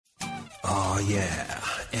Oh yeah,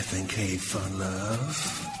 F&K Fun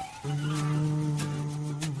Love.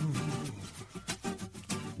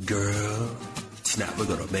 Girl, tonight we're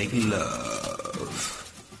gonna make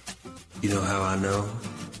love. You know how I know?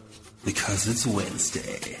 Because it's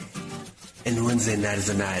Wednesday. And Wednesday night is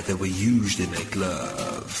a night that we usually make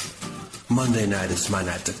love. Monday night is my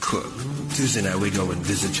night to cook. Tuesday night we go and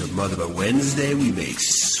visit your mother. But Wednesday we make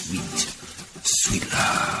sweet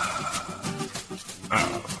love.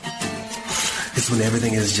 Oh. It's when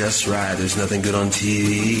everything is just right. There's nothing good on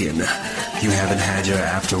TV, and you haven't had your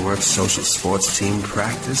after-work social sports team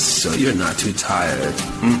practice, so you're not too tired.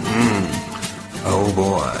 Oh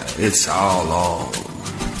boy, it's all on.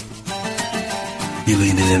 You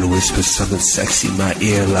lean in and whisper something sexy in my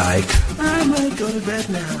ear like, I might go to bed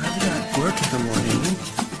now. I've got work in the morning.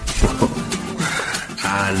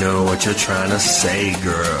 I know what you're trying to say,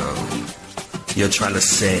 girl. You're trying to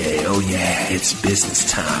say, oh yeah, it's business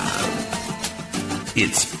time.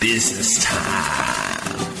 It's business time.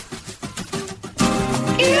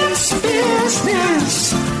 It's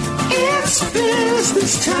business. It's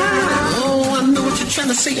business time. Oh, I know what you're trying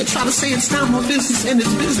to say. You're trying to say it's time for business and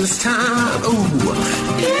it's business time. Oh,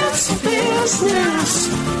 it's business.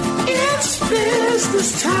 It's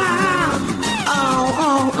business time.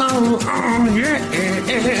 Oh, yeah.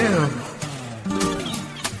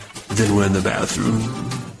 Then we're in the bathroom,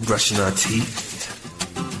 brushing our teeth.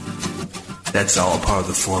 That's all part of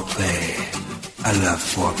the foreplay. I love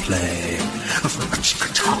foreplay.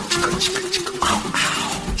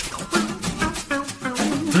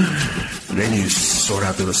 Then you sort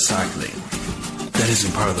out the recycling. That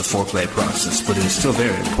isn't part of the foreplay process, but it is still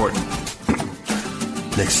very important.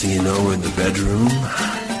 Next thing you know, we're in the bedroom,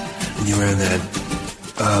 and you're wearing that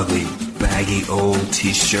ugly, baggy old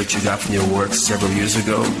t-shirt you got from your work several years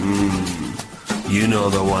ago. You know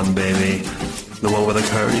the one, baby. The one with a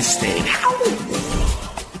curry stain.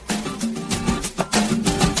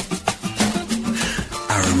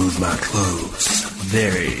 I remove my clothes,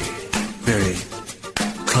 very, very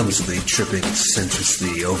clumsily tripping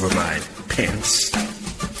sensuously over my pants.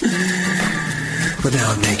 But now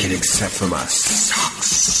I'm naked except for my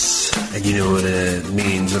socks. And you know what it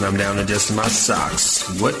means when I'm down to just my socks.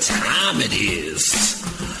 What time it is.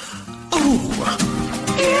 Oh,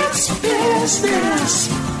 it's business.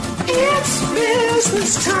 It's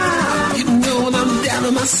business time. You know when I'm down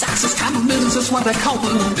to my socks, it's time for business. That's what they call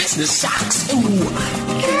them, business socks. Ooh,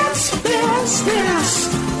 it's business.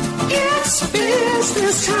 It's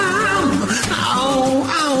business time. Oh,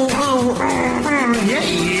 yeah.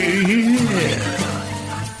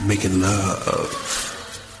 Making love.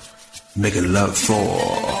 Making love for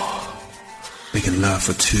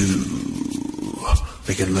two.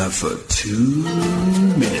 Making love for 2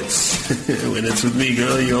 minutes. When it's with me,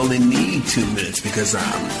 girl, you only need 2 minutes because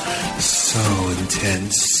I'm so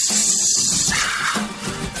intense.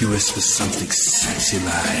 You whisper something sexy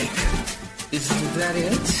like, isn't that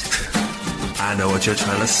it? I know what you're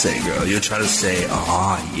trying to say, girl. You're trying to say,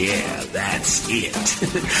 oh, yeah, that's it.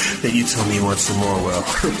 Then you tell me you want some more. Well,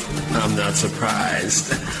 I'm not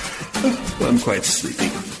surprised. I'm quite sleepy.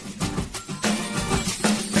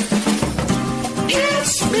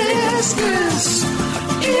 It's business.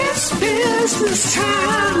 It's business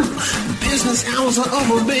time. Business hours are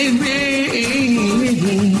over, baby.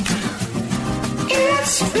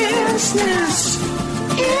 It's business.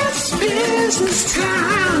 It's business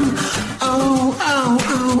time. Oh,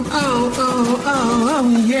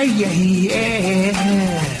 yeah.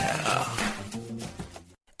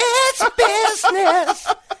 It's business.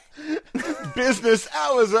 Business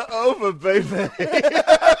hours are over, baby.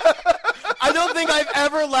 I don't think I've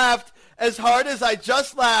ever laughed as hard as I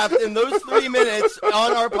just laughed in those 3 minutes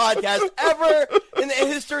on our podcast ever in the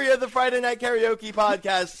history of the Friday Night Karaoke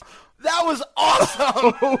podcast. That was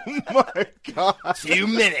awesome. Oh, my God. 2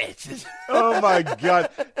 minutes. Oh, my God.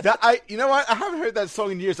 You know what? I haven't heard that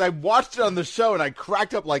song in years. I watched it on the show, and I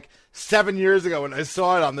cracked up like 7 years ago when I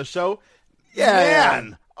sasaw it on the show. Yeah.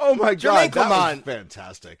 Man. Oh, my God. Jermaine, Was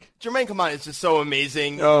fantastic. Jermaine, come on. It's just so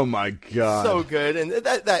amazing. Oh, my God. So good. And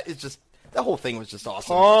that is just, the whole thing was just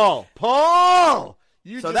awesome. Paul!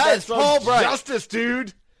 You so did that that is Paul Bright. Justice,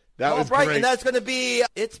 dude. That Paul was Bright, great. and that's going to be,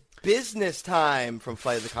 it's business time from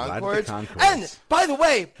Flight of the Conchords. And, by the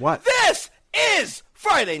way, what? This is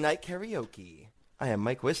Friday Night Karaoke. I am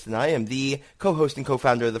Mike Whiston. I am the co-host and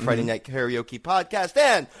co-founder of the Friday Night Karaoke podcast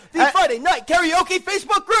and the Friday Night Karaoke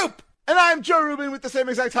Facebook group. And I'm Joe Rubin with the same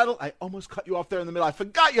exact title. I almost cut you off there in the middle. I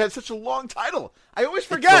forgot you had such a long title. I always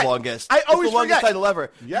forget. It's the longest. I always it's the longest forget. title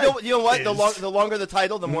ever. Yeah, you know what? is. The longer the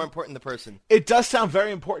title, the more important the person. It does sound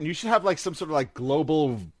very important. You should have like some sort of like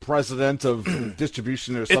global president of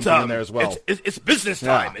distribution or something in there as well. It's business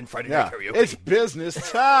time in Friday Night Karaoke. It's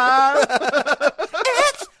business time.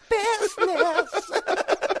 It's business.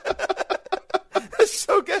 It's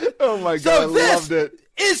so good. Oh my God, I loved it.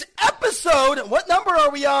 Is episode, what number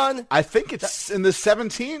are we on? I think it's in the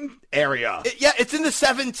 17 area. It's in the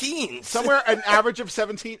 17s. Somewhere, an average of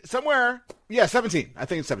 17. Somewhere, 17. I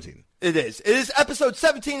think it's 17. It is. It is episode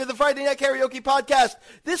 17 of the Friday Night Karaoke podcast.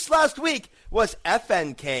 This last week was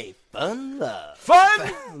FNK, Fun Love.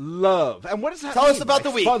 Fun Love. And what does that Tell mean? us about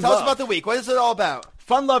the week. Tell us about the week. What is it all about?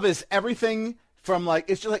 Fun Love is everything from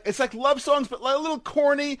it's like love songs, but like a little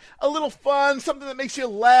corny, a little fun, something that makes you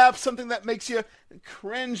laugh, something that makes you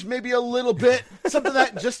cringe maybe a little bit, something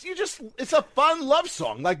that it's a fun love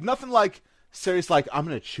song. Like nothing like serious, like I'm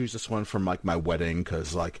going to choose this one from like my wedding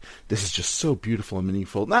because like this is just so beautiful and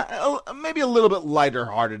meaningful. Maybe a little bit lighter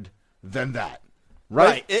hearted than that.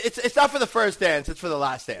 Right? It's not for the first dance, it's for the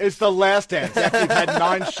last dance. It's the last dance. After you've had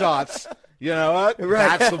 9 shots, you know what?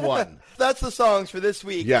 Right. That's the one. That's the songs for this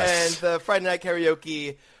week. Yes. And the Friday Night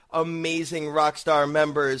Karaoke amazing rock star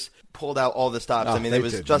members pulled out all the stops. Oh, I mean, it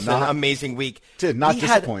was just an amazing week. Did not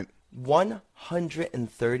disappoint.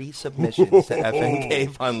 130 submissions to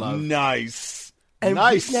FNK Fun Love. Nice. And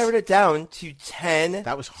nice. we narrowed it down to 10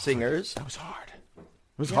 that was hard. singers. That was hard. It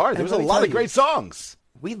was hard. There was a lot of great songs.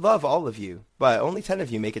 We love all of you, but only 10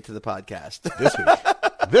 of you make it to the podcast.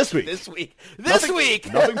 This week. This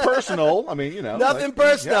week. Nothing personal. I mean, you know. Nothing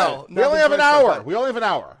personal. Yeah. We only have an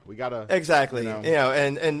hour. We gotta. Exactly. You know,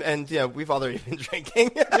 and we've already been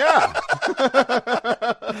drinking. Yeah.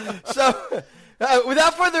 So,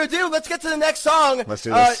 without further ado, let's get to the next song. Let's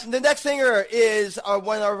do this. The next singer is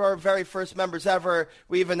one of our very first members ever.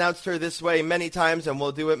 We've announced her this way many times, and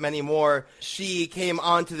we'll do it many more. She came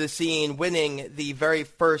onto the scene winning the very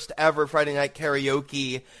first ever Friday Night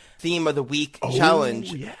Karaoke Theme of the Week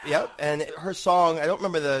challenge. Yeah. Yep. And her song, I don't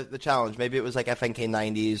remember the challenge. Maybe it was like FNK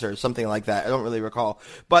 90s or something like that. I don't really recall.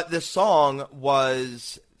 But the song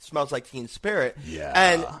was Smells Like Teen Spirit. Yeah.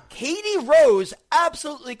 And Katie Rose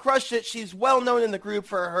absolutely crushed it. She's well known in the group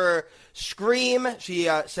for her scream. She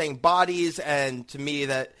sang Bodies, and to me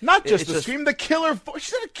that not just the scream, the killer voice.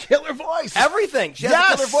 She had a killer voice. Everything. She has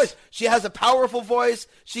a killer voice. She has a powerful voice.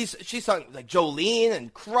 She sung like Jolene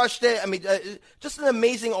and crushed it. I mean, just an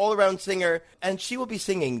amazing all-around singer. And she will be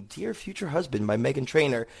singing Dear Future Husband by Meghan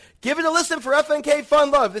Trainor. Give it a listen for FNK Fun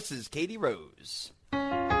Love. This is Katie Rose.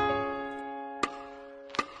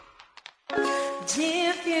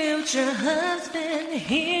 Dear future husband,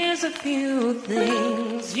 here's a few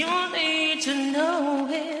things you need to know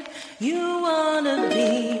if you wanna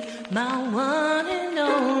be my one and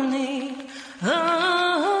only,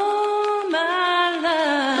 oh my life.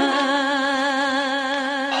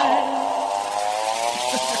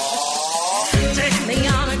 Take me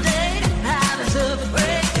on a date, have a silver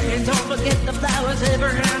break, and don't forget the flowers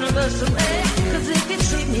every anniversary. 'Cause if you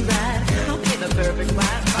treat me right, I'll be the perfect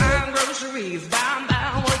wife. Buying groceries, buying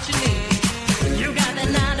what you need. You got that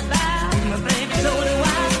 9 to 5, my baby, so do I.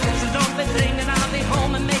 So don't be thinking I'll be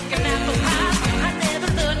home and make an apple pie. I never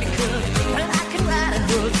learned to cook, but I can write a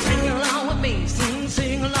book. Sing along with me,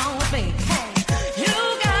 sing along with me. Hey, you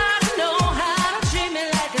gotta know how to treat me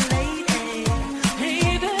like a lady,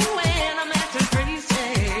 even when I'm acting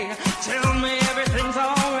crazy. Tell me everything's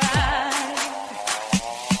alright.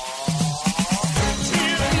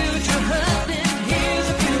 Dear future husband, here's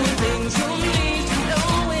a few things you need to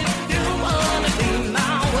know if you wanna be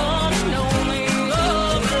my one and only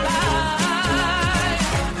love life.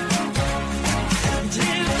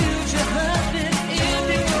 Dear future husband, if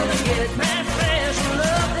you wanna get my special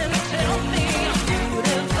love, then tell me I'm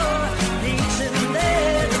beautiful each and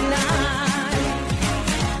every night.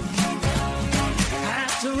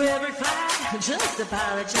 After every fight, just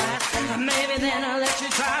apologize. Maybe then I'll let you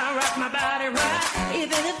try and rock my body right.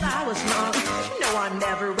 Even if I was wrong, you know I'm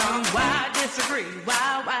never wrong. Why disagree?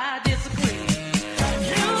 Why disagree?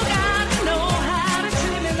 You gotta know how to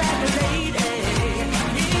treat me like a lady,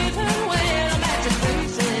 even when I'm acting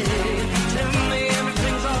crazy. Tell me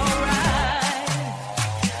everything's alright.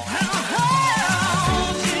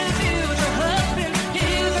 Dear future husband,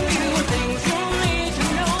 here's a few things you need to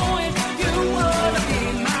know if you wanna be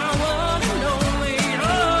my one and only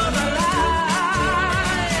love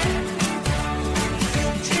life.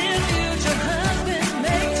 Dear future husband,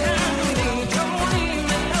 make time for me. Don't leave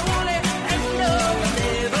me lonely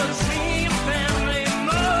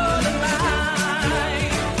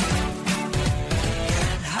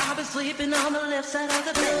sleeping on the left side of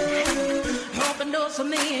the bed. Open doors for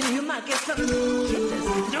me and you might get some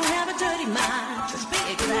kisses. Don't have a dirty mind, just be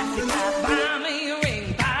a classy guy. Buy me a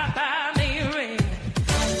ring, buy me a ring. You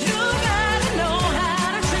gotta know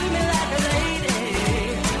how to treat me like a lady,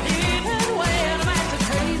 even when I'm acting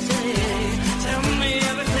crazy. Tell me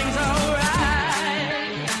everything's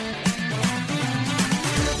alright.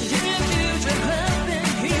 Dear future husband,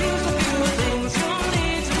 here's a few things you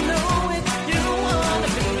need to know if you wanna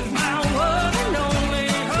be my one and only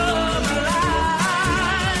husband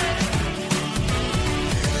alive.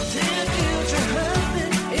 Dear future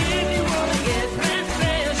husband, if you wanna get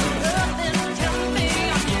princess love, then tell me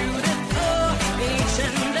I'm beautiful each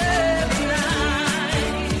and every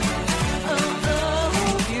night.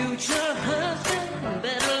 Oh, future husband,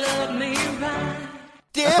 better love me right.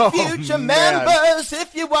 Dear Oh, future man. members,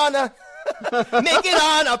 if you wanna make it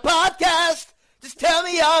on a podcast, just tell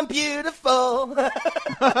me I'm beautiful.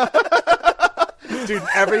 Dude,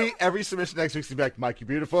 every submission next week's gonna be like, Mike, you're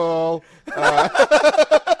beautiful. That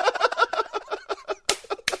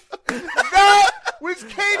was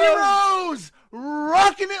Katie Rose,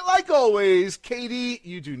 rocking it like always. Katie,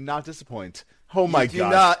 you do not disappoint. Oh my Do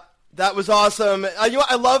god! not. That was awesome. You know,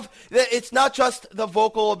 I love that it's not just the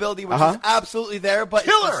vocal ability, which is absolutely there, but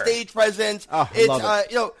it's Killer. the stage presence. Oh, It's love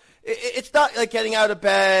it. you know, it's not like getting out of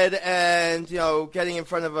bed and getting in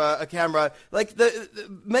front of a camera. Like the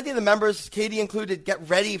many of the members, Katie included, get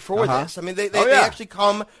ready for this. I mean, they actually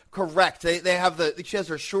come correct. They have she has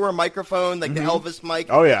her Shure microphone, like the Elvis mic,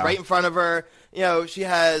 right in front of her. She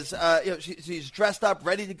has she's dressed up,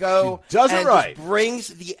 ready to go. She does it and right. just brings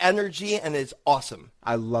the energy, and it's awesome.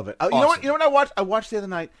 I love it. Awesome. You know what I watched? I watched the other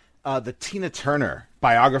night the Tina Turner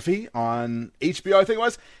biography on HBO, I think it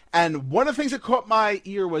was. And one of the things that caught my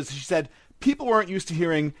ear was she said people weren't used to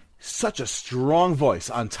hearing such a strong voice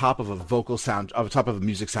on top of a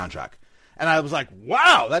music soundtrack. And I was like,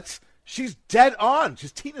 wow, she's dead on.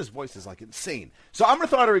 Tina's voice is like insane. So I'm going to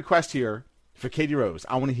throw out a request here for Katie Rose.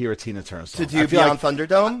 I want to hear a Tina Turner song. To do Beyond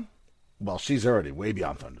Thunderdome? Well, she's already way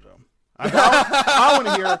beyond Thunderdome.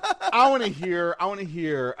 I want to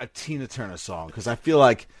hear a Tina Turner song because I feel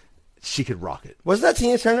like she could rock it. Wasn't that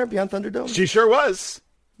Tina Turner, Beyond Thunderdome? She sure was.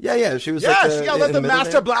 Yeah, she was. Yeah, like she got the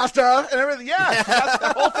Master there. Blaster and everything. Yeah, that's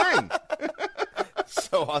the whole thing.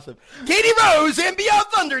 So awesome. Katie Rose and Beyond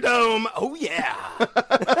Thunderdome. Oh yeah.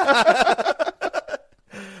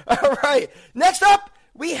 All right. Next up,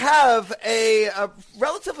 we have a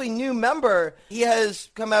relatively new member. He has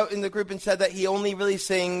come out in the group and said that he only really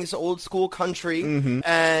sings old school country.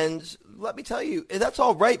 And let me tell you, that's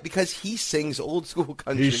all right because he sings old school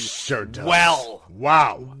country. He sure does. Well.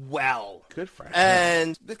 Wow. Good for him.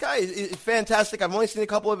 And this guy is fantastic. I've only seen a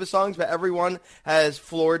couple of his songs, but everyone has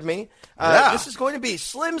floored me. This is going to be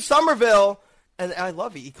Slim Somerville. And I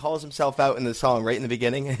love it. He calls himself out in the song right in the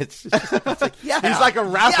beginning. It's like, yeah. He's like a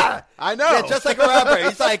rapper. Yeah. I know. Yeah, just like a rapper.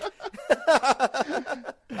 He's like...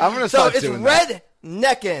 I'm going to So start it's doing that.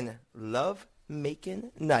 Redneckin' Love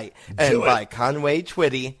Making Night. And by Conway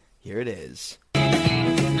Twitty, here it is.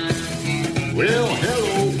 Well,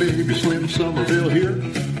 hello, baby, Slim Somerville here.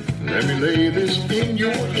 Let me lay this in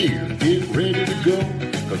your ear. Get ready to go,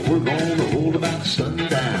 cause we're gonna roll about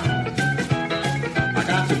sundown. I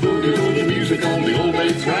got the boogie music on the old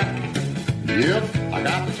 8 track. Yep, I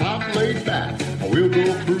got the top laid back. We'll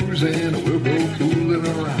go cruising, we'll go fooling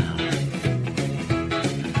around.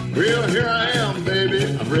 Well, here I am, baby,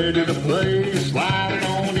 I'm ready to play. Slide it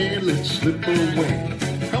on in, let's slip away.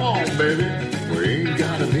 Come on, baby, we ain't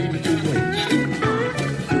got a minute to waste.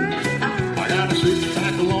 I got a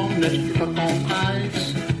 6-pack along next to tuck on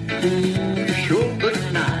ice. You sure look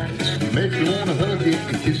nice. Make you wanna hug it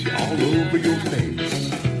and kiss you all over your face.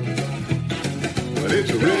 But it's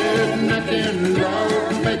a redneckin'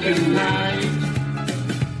 love-making night.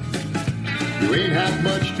 You ain't had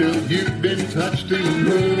much till you've been touched in the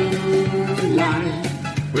moonlight.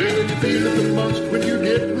 Well, you feel it the most when you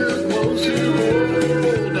get real close and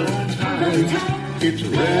hold on tight. It's a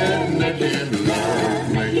redneckin'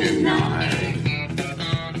 love-making night.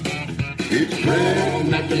 It's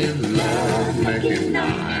redneckin' love-making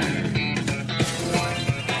night.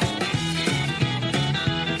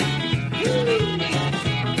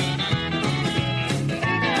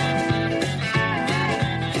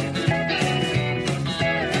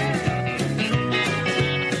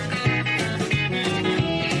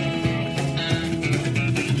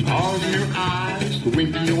 Stars in your eyes, the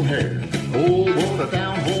wind in your hair. Oh, what a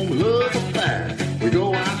down-home love affair. We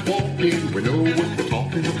go out walking, we know what we're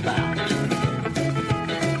talking about.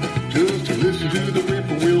 Just to listen to the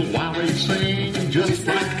whippoorwill while they sing. Just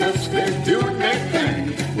like us, they're doing their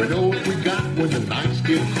thing. We know what we got when the nights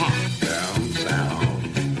get hot.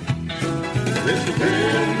 It's a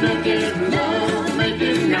redneckin'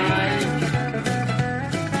 love-making night.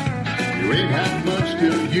 You ain't had much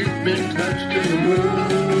till you've been touched in the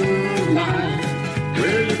moonlight.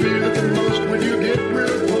 Where you feel it the most when you get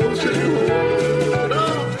real close and you hold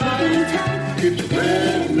on tight. It's a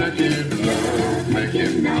redneckin'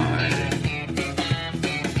 love-making night.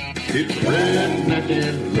 It's a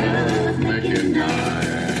redneckin' love-making night.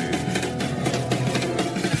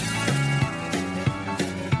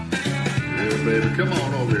 Yeah, baby, come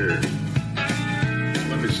on over here.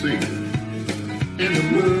 Let me see. In the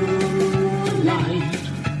moonlight,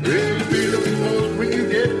 where you feel it the most when you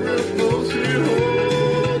get real close and you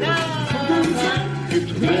hold on tight.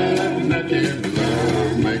 It's a redneckin'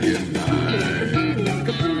 love-making night.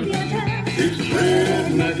 It's a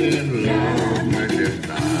redneckin' love-making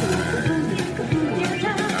night.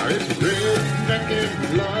 Now it's a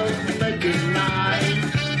redneckin' love-making night.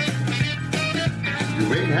 You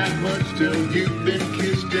ain't had much till you've been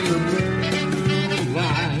kissed in the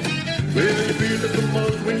moonlight. Well, you feel it the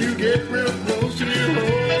most when you get real close and you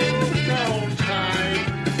hold on tight.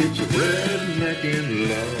 It's a redneckin'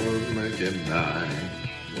 love-making night.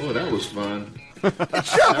 Boy, that was fun. It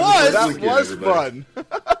sure was. That Weekend, was everybody. fun.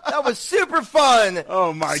 That was super fun.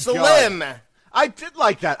 Oh, my God. Slim. I did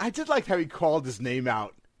like that. I did like how he called his name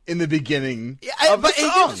out in the beginning Yeah, of the but he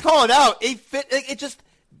song. didn't just call it out. It fit. It just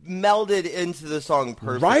melded into the song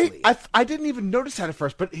perfectly. Right? I didn't even notice that at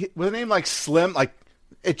first, but with a name like Slim, like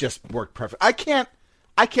it just worked perfect. I can't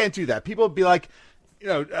do that. People would be like, you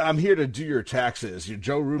know, I'm here to do your taxes. You're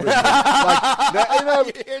Joe Rubin. Like that, you know,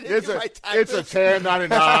 You're here to do my it's a taxes.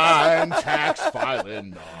 1099 tax filing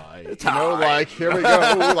night. You know, like here we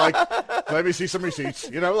go. Like let me see some receipts.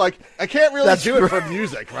 You know, like I can't really That's do it for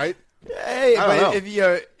music, right? Hey, I don't know.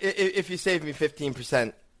 but if you save me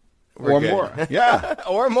 15%. Or good. more. Yeah.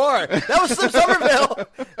 Or more. That was Slim Somerville.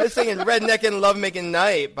 They're singing Redneckin' Love-Making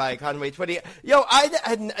Night by Conway Twitty. Yo, I've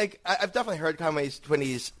definitely heard Conway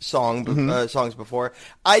Twitty's songs before.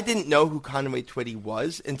 I didn't know who Conway Twitty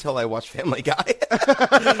was until I watched Family Guy.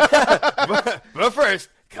 but first,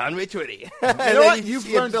 Conway Twitty. You know what? You've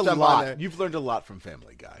learned a lot. You've learned a lot from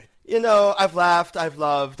Family Guy. You know, I've laughed, I've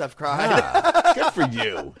loved, I've cried. Ah, good for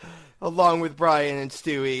you. Along with Brian and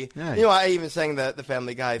Stewie. Yeah. You know, I even sang the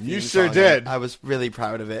Family Guy theme You sure song. did. I was really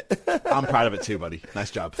proud of it. I'm proud of it too, buddy. Nice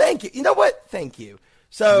job. Thank you. You know what? Thank you.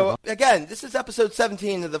 So, again, this is episode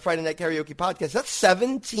 17 of the Friday Night Karaoke Podcast. That's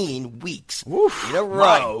 17 weeks Oof, in a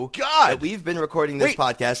row my God. that we've been recording this Wait,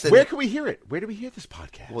 podcast. And, where can we hear it? Where do we hear this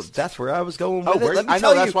podcast? well, that's where I was going Oh, with it. where- Let me I know,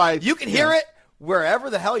 tell that's you, why- you can hear it wherever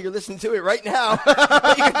the hell you're listening to it right now.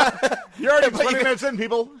 You're already but 20 you- minutes in,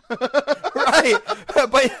 people. Right.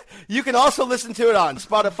 But you can also listen to it on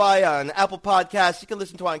Spotify, on Apple Podcasts. You can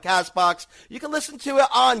listen to it on CastBox. You can listen to it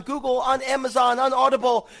on Google, on Amazon, on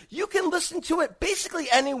Audible. You can listen to it basically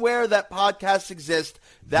anywhere that podcasts exist.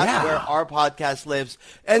 That's Yeah. where our podcast lives.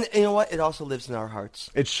 And you know what? It also lives in our hearts.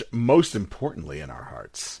 It's most importantly in our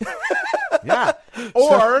hearts. Yeah.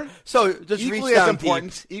 Or So just reach equally down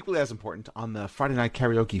equally as important on the Friday Night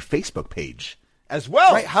Karaoke Facebook page as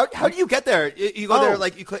well. Right? How do you get there? You go there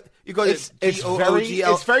like you click. You go to It's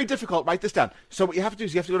GOOGL. it's very difficult. Write this down. So what you have to do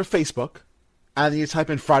is you have to go to Facebook, and then you type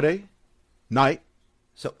in Friday Night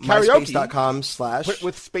So Karaoke. myspace.com/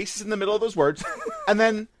 with spaces in the middle of those words, and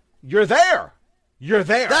then you're there. You're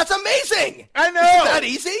there. That's amazing. I know. Is that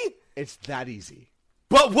easy? It's that easy.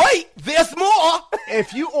 But wait, there's more.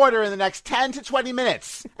 If you order in the next 10 to 20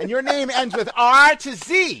 minutes and your name ends with R to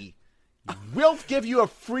Z, we'll give you a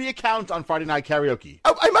free account on Friday Night Karaoke.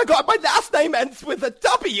 Oh my God, my last name ends with a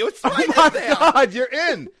W. It's right Oh my there. God, you're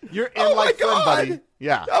in. You're in Oh like my Flynn, God. buddy.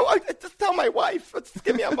 Yeah. Oh, just tell my wife. Just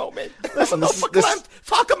give me a moment. Listen, this is-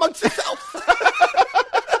 Talk amongst yourselves.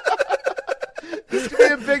 This could be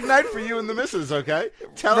a big night for you and the missus, okay?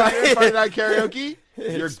 Tell her you're in Friday Night Karaoke.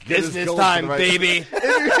 You're It's good as business gold time, for the right- baby.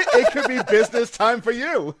 It could be business time for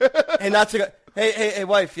you. Hey, not to go. Hey,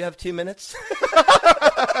 wife, you have 2 minutes?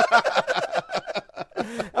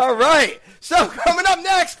 All right. So coming up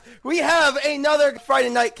next, we have another Friday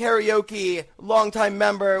Night Karaoke longtime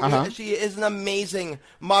member. She is an amazing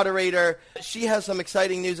moderator. She has some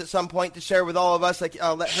exciting news at some point to share with all of us. Like,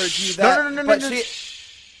 I'll let her do that. No. But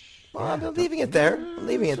well, I'm leaving it there. I'm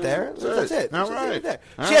leaving it there. That's it. All Just leave it right. there.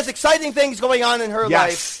 She has exciting things going on in her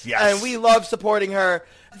life. Yes. And we love supporting her.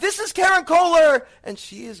 This is Karen Kohler, and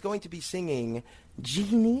she is going to be singing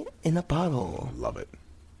Genie in a Bottle Love it.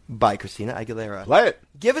 by Christina Aguilera. Play it.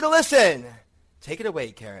 Give it a listen. Take it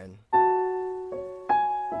away, Karen.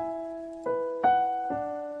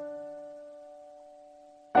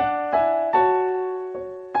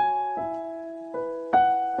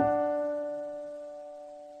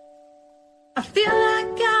 I feel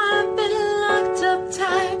like I've been locked up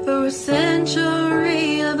tight for a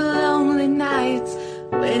century of lonely nights,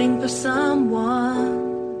 waiting for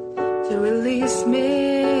someone to release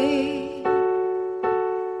me.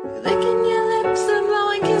 Licking your lips and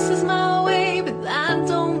blowing kisses my way, but that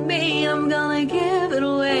don't mean I'm gonna give it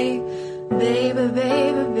away. Baby,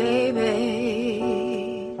 baby, baby.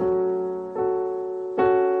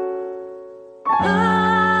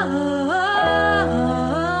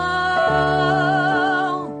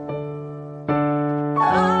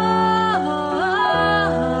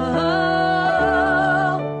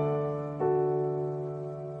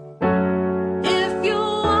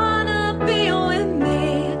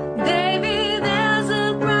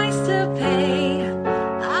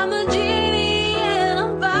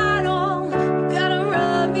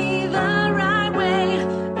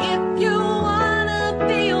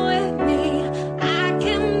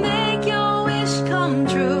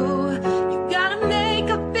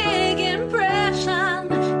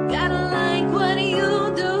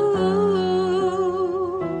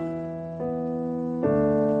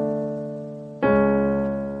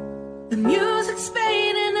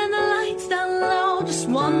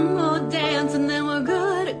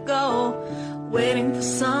 Waiting for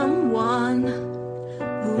someone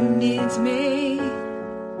who needs me.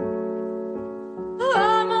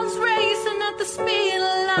 Almost racing at the speed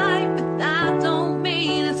of light, but that don't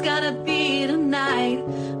mean it's gotta be tonight.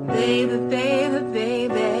 Baby, baby,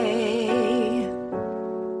 baby.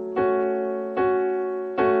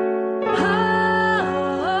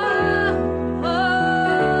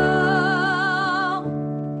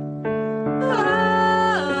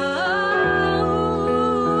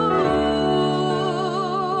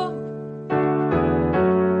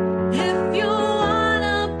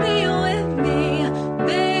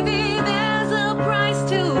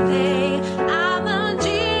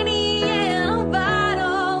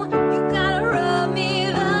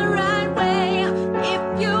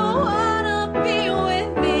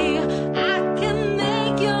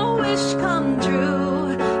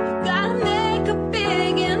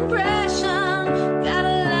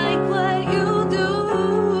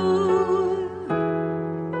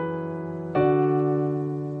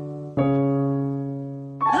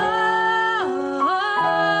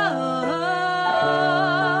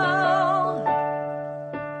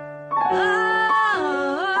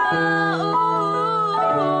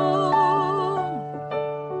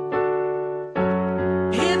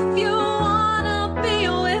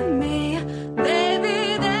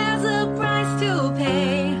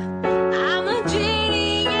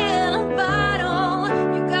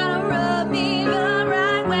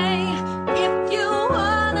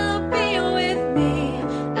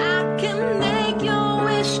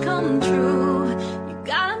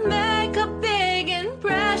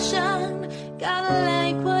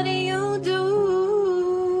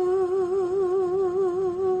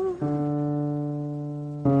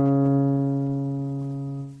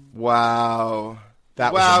 Wow.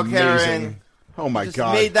 That was amazing. Karen. Oh, my Just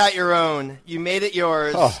God. made that your own. You made it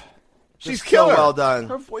yours. Oh, she's Just killer. so well done.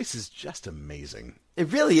 Her voice is just amazing.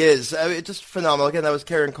 It really is. It's just phenomenal. Again, that was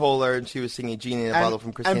Karen Kohler, and she was singing "Genie in a Bottle"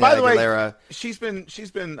 from Christina and by the Aguilera. way, she's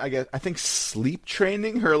been I think sleep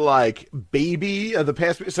training her like baby of the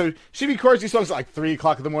past. So she records these songs at like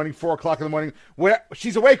 3:00 in the morning, 4:00 in the morning, where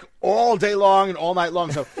she's awake all day long and all night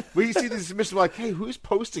long. So we see these submissions like, hey, who's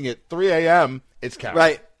posting at 3 a.m.? It's Karen.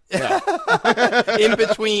 Right. Yeah. In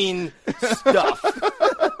between stuff.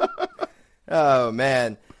 Oh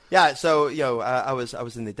man. Yeah, so I was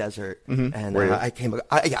in the desert, and I came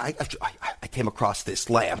across this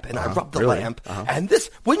lamp, and I rubbed the lamp, and this,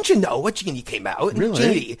 wouldn't you know, a genie came out, and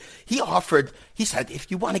Genie, he said,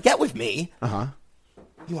 if you want to get with me,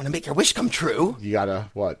 you want to make your wish come true, you gotta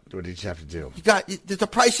what did you have to do? There's a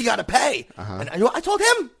price you gotta pay, and I know what I told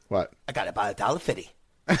him. What? I gotta buy $1.50.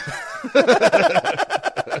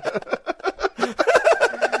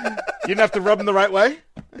 You didn't have to rub them the right way?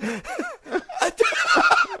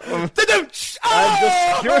 I'm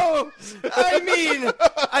just curious.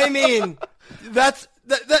 I mean, that's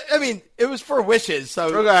that. I mean, it was for wishes. So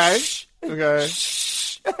okay.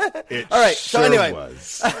 All right. So anyway,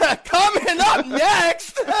 coming up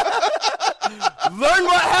next, learn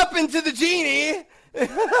what happened to the genie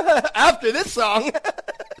after this song.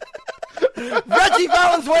 Reggie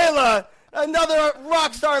Valenzuela Another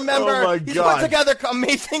rock star member. Oh my He's God. put together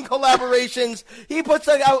amazing collaborations. He puts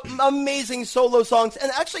out amazing solo songs.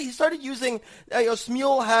 And actually, he started using,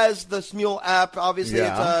 Smule has the Smule app. Obviously,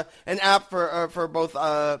 Yeah. it's an app for both,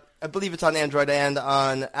 I believe it's on Android and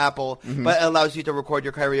on Apple, but it allows you to record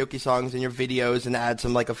your karaoke songs and your videos and add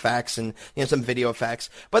some effects and some video effects.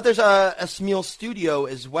 But there's a Smule Studio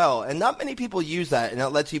as well, and not many people use that, and it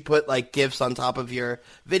lets you put GIFs on top of your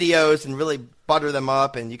videos and really butter them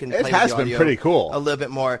up, and you can play with has the been audio pretty cool. a little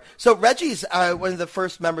bit more. So Reggie's one of the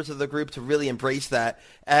first members of the group to really embrace that,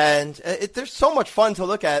 and they're so much fun to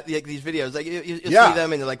look at these videos. You see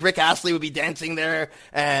them, and Rick Astley would be dancing there.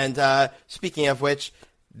 And speaking of which,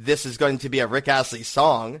 this is going to be a Rick Astley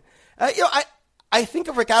song. I think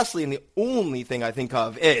of Rick Astley, and the only thing I think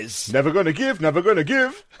of is Never gonna give, never gonna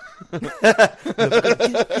give.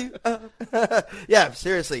 yeah,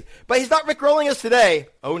 seriously. But he's not Rickrolling us today.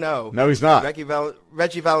 Oh no, No, he's not. Reggie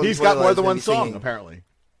Valenzuela. He's got more is than gonna one be song, singing. apparently.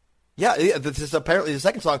 Yeah, this is apparently the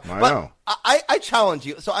second song. I But know. I challenge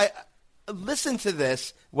you. So I listen to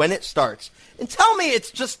this when it starts and tell me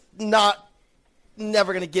it's just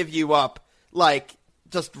never going to give you up,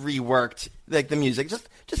 just reworked, the music. Just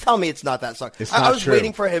tell me it's not that song. It's I not was true.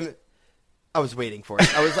 waiting for him. I was waiting for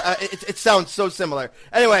it. I was. It sounds so similar.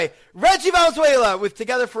 Anyway, Reggie Valenzuela with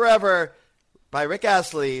 "Together Forever" by Rick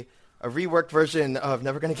Astley, a reworked version of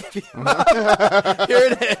 "Never Gonna Give You Up." Here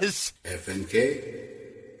it is. FNK,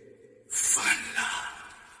 fun love.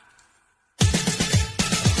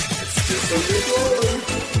 It's just a little.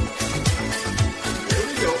 Here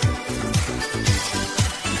we go.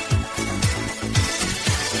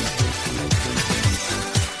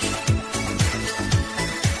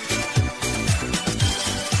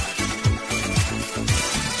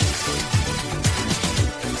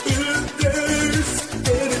 If there's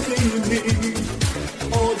anything you need,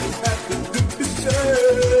 all you have to do is say,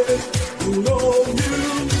 you know you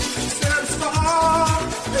satisfy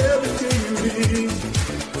everything you need.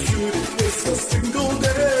 Should it take a single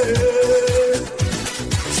day?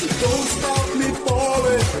 So don't stop me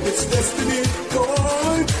falling, it's destiny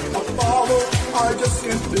calling. I follow, I just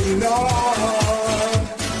can't deny.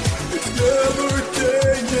 It's never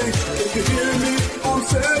changing. If you hear me, I'm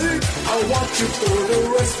saying I want you for the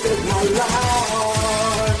rest of my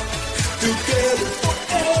life. Together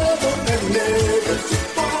forever and never to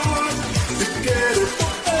part. Together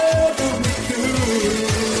forever we do.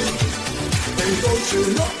 And don't you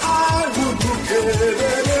know I would do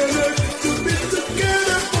anything to be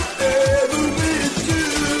together forever with you.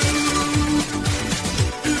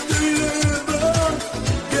 If they ever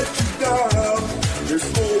get you down, there's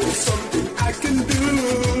always something I can do.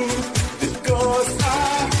 Because I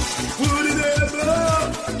wouldn't ever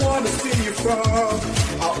want to see you frown.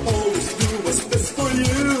 I'll always do what's best for you.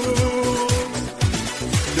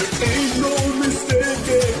 There ain't no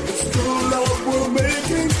mistaking, it's true love we're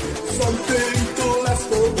making. Something to last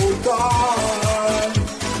for all time.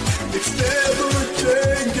 It's never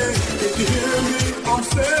changing. If you hear me, I'm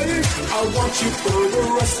saying I want you for the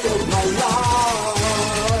rest of my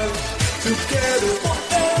life. Together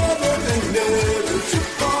forever and never to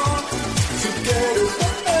part. Together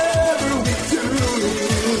forever we do.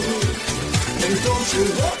 And don't you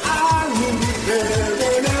know I will be there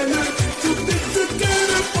and to be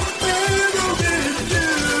together forever with you.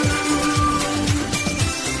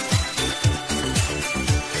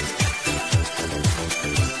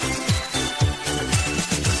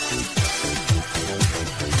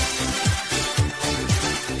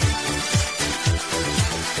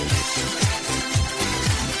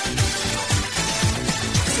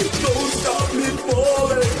 So don't stop me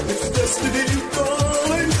falling, it's destiny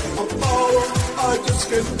calling. I'm falling, I just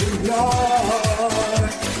can't deny.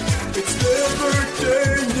 It's never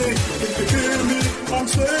changing, if you hear me, I'm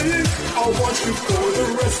saying I want you for the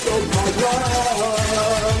rest of my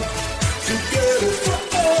life. Together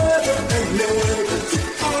forever and never to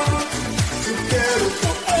part. Together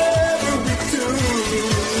forever we do.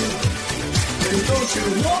 And don't you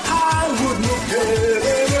know I would look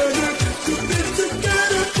better to be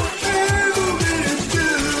together forever with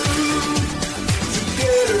you.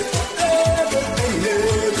 Together forever and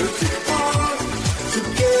never to part.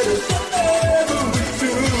 Together forever with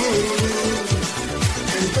you.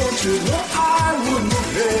 And don't you know I would look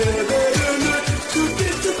better to be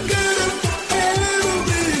together forever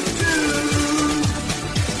with you.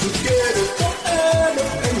 Together forever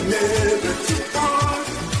and never to part.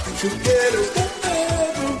 Together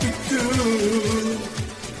forever with you.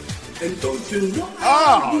 And don't you know I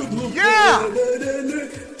would look yeah! better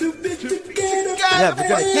to be together Yeah, we're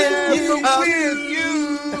gonna get you with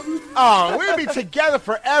you. Oh, we'll be together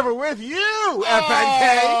forever with you,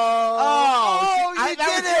 FNK. Oh, you that did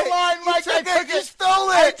was your it. line, You Mike. took I it. took You it. stole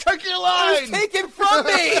it. I took your It line. was taken from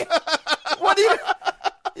me. What do you...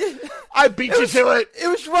 I beat you to it. It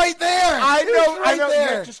was right there. I It was know. right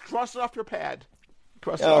there. Yeah, just cross it off your pad.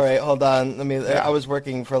 Cross it All off. right, hold on. Let me. I was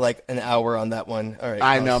working for like an hour on that one. All right.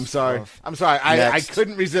 I know. I'm cross sorry. off. I'm sorry. I Next.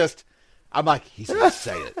 couldn't resist. I'm like, he's gonna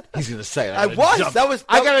say it. He's gonna say it. I was. Jump. That was-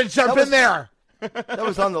 I gotta jump that was- in there. That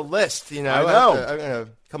was on the list. You know. I know. I'm gonna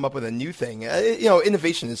come up with a new thing. You know,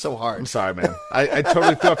 innovation is so hard. I'm sorry, man. I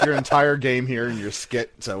totally threw up your entire game here in your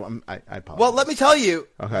skit, so I apologize. Well, let me tell you,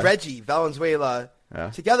 Okay. Reggie Valenzuela, Yeah.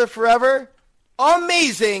 Together Forever,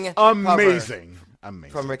 amazing, cover Amazing.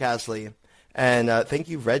 from Rick Astley. And thank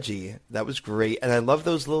you, Reggie. That was great. And I love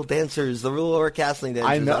those little dancers, the little Rick Astley dancers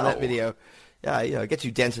I know. on that video. Yeah, you know, it gets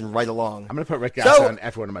you dancing right along. I'm gonna put Rick So- Astley on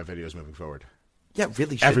every one of my videos moving forward. Yeah,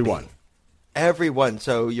 really should Everyone. be. Everyone.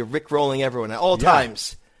 So you're Rick-rolling everyone at all Yeah.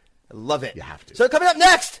 times. I love it. You have to. So coming up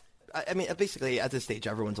next, I mean, basically at this stage,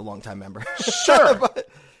 everyone's a longtime member. Sure. But,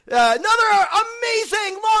 another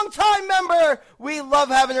amazing longtime member. We love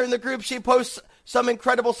having her in the group. She posts some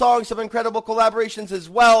incredible songs, some incredible collaborations as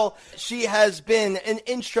well. She has been an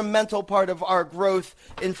instrumental part of our growth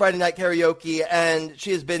in Friday Night Karaoke, and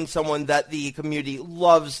she has been someone that the community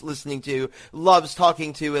loves listening to, loves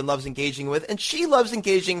talking to, and loves engaging with, and she loves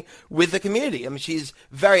engaging with the community. I mean, she's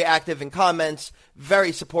very active in comments,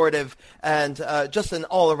 very supportive, and just an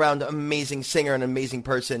all-around amazing singer and amazing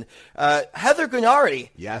person. Heather Gunari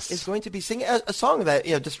Yes. is going to be singing a song that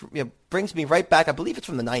just brings me right back. I believe it's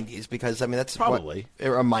from the 90s because, I mean, that's Probably. what it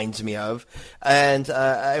reminds me of. And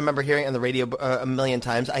I remember hearing it on the radio a million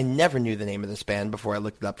times. I never knew the name of this band before I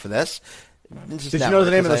looked it up for this. Did you know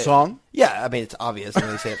the name of the song? Yeah, I mean, it's obvious. I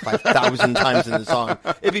mean, they say it 5,000 times in the song.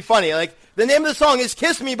 It'd be funny. Like, the name of the song is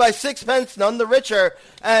Kiss Me by Sixpence None the Richer.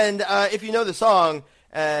 And if you know the song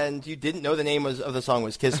and you didn't know the name of the song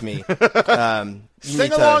was Kiss Me,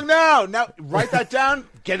 Sing along now. Now, write that down.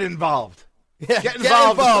 Get involved. Yeah, Get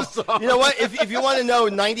involved in the song. You know what? If you want to know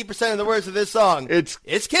 90% of the words of this song, It's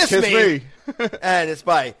Kiss Kiss Me. Me. And it's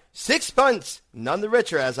by Sixpence None the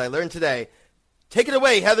Richer, as I learned today. Take it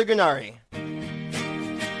away, Heather Gunari.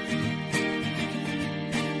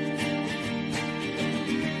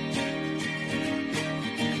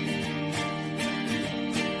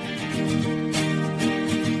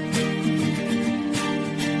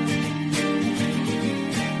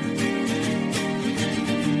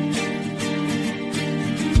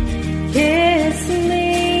 Kiss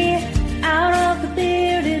me out of the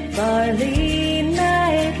bearded barley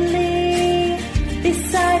nightly,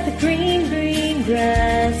 beside the green, green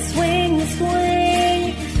grass. Swing,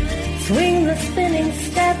 swing, swing the spinning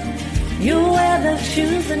step. You wear the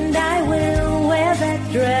shoes and I will wear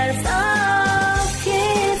that dress. Oh,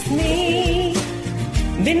 kiss me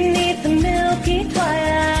beneath the milky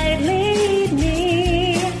twilight. Lead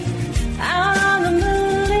me out on the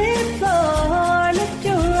moonlit floor. Lift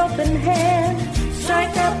your open hand,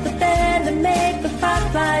 strike up the band and make the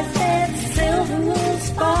fireflies dance. Silver moon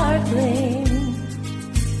sparkling,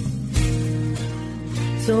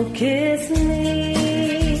 so kiss me.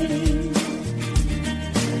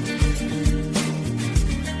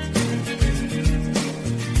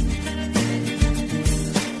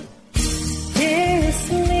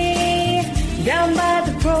 Kiss me down by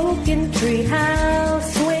the broken tree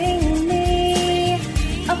house. Swing me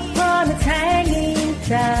upon its hanging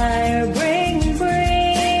tire. Bring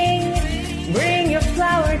your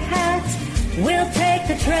flowered hat. We'll take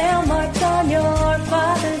the trail marked on your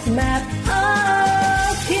father's map.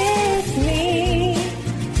 Oh, kiss me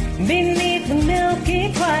beneath the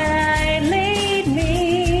milky twilight. Lead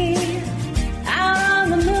me out on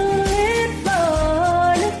the moonlit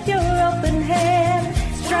floor. Lift your open hand,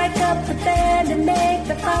 strike up the band and make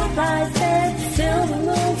the fireflies dance. Silver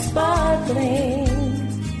moon sparkling,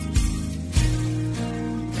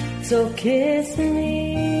 so kiss me.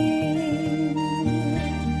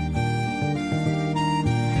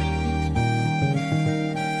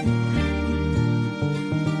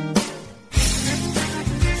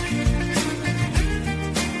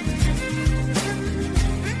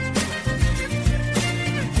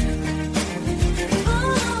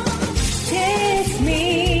 Kiss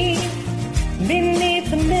me beneath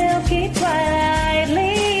the milky twilight.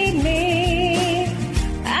 Lead me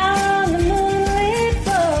out on the moonlit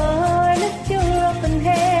floor. Lift your open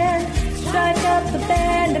hand, strike up the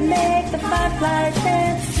band and make the fireflies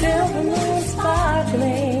dance. Silver moon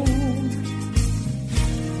sparkling,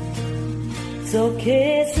 so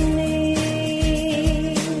kiss me.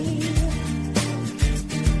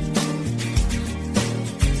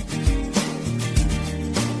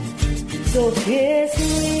 So kiss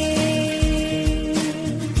me.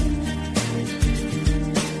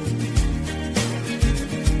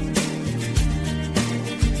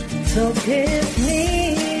 So kiss me.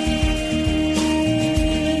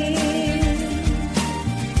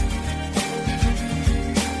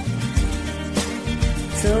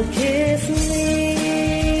 So kiss me.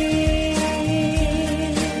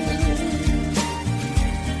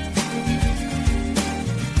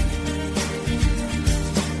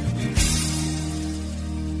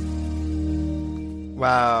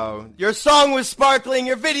 Wow. Your song was sparkling,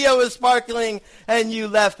 your video was sparkling, and you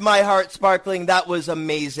left my heart sparkling. That was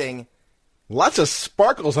amazing. Lots of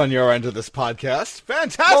sparkles on your end of this podcast.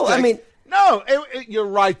 Fantastic. Well, I mean... No, you're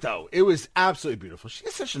right, though. It was absolutely beautiful. She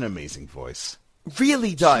has such an amazing voice.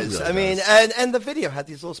 Really does. Really I mean, does. and the video had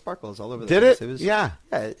these little sparkles all over the Did place. it? It was, Yeah.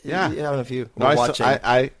 Yeah. I don't know if you were No, watching.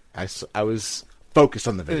 I was focused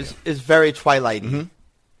on the It video. was very Twilighty. Mm-hmm.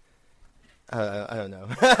 I don't know.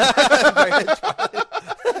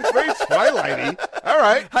 Very Twilighty. All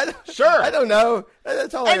right. Sure. I don't know.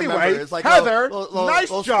 That's all Anyway, I remember. It's like Heather, little nice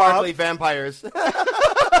little job. sparkly vampires.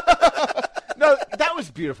 No, that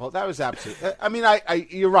was beautiful. That was absolutely. I mean,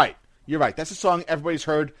 you're right. You're right. That's a song everybody's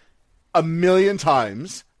heard a million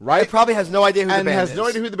times, right? It probably has no idea who the and band has is. no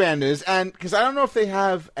idea who the band is, and because I don't know if they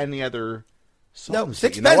have any other songs. No, that-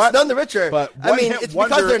 Sixpence None the Richer. But I mean, it's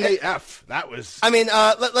because they're. AF. That was. I mean,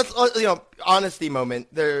 let's honesty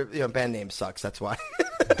moment. Their band name sucks. That's why.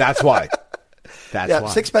 That's why. That's Yeah, why.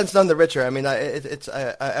 Sixpence None the Richer. I mean,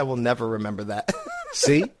 I will never remember that.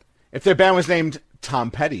 See, if their band was named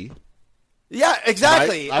Tom Petty, Yeah,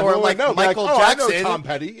 exactly. right? Or Everyone like would know. Michael I know Jackson. Tom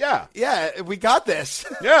Petty. Yeah, Yeah, we got this.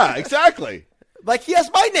 yeah, exactly. Like he has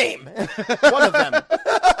my name. One of them.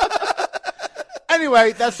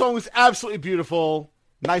 Anyway, that song was absolutely beautiful.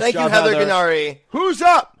 Nice Thank job, you, Heather Gennari. Who's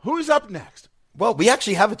up? Who's up next? Well, we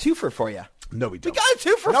actually have a twofer for you. No, we don't. We got a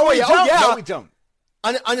twofer No, for we you. don't. Oh, yeah. No, we don't.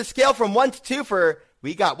 On a scale from 1 to 2 for,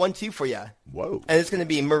 we got 1, 2 for you. Whoa. And it's going to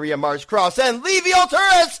be Maria Mars Cross and Levy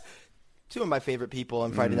Alturas. Two of my favorite people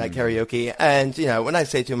on Friday Night Karaoke. And, when I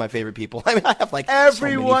say two of my favorite people, I mean, I have like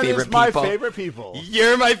Everyone so many favorite is my people. favorite people.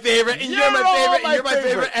 You're my favorite, and you're my You're all favorite, my and you're my favorite,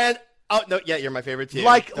 favorite. and... Oh, no, yeah, you're my favorite, too.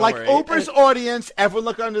 Like Don't worry. Oprah's audience, everyone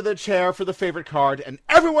look under their chair for the favorite card, and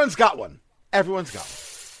everyone's got one. Everyone's got one.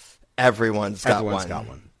 Everyone's got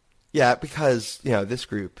one. Yeah, because, this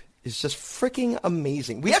group is just freaking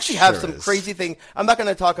amazing. We actually have some crazy thing. I'm not going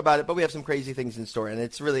to talk about it, but we have some crazy things in store, and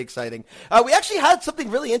it's really exciting. We actually had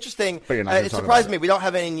something really interesting. It surprised me. We don't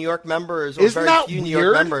have any New York members or Isn't very that few New weird?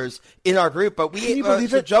 York members in our group, but Can you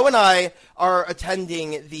believe it? Joe and I are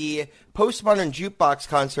attending the Postmodern Jukebox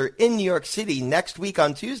concert in New York City next week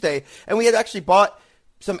on Tuesday, and we had actually bought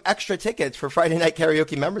some extra tickets for Friday Night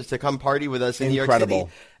Karaoke members to come party with us in New York City.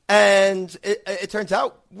 And it turns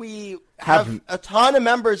out we have a ton of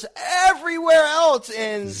members everywhere else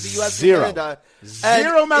in the U.S. and Canada.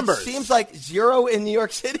 Zero members. It seems like zero in New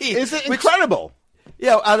York City. Is it incredible?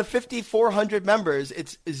 Yeah, out of 5,400 members,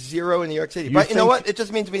 it's zero in New York City. But you know what? It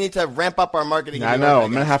just means we need to ramp up our marketing. I know.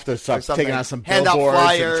 I'm going to have to start taking out some Hand out billboards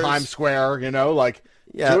flyers. in Times Square,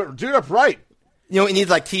 Yeah. do it up right. It needs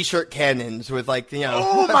like T-shirt cannons with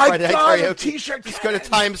Oh my Friday Night God, Karaoke. T-shirt Just go to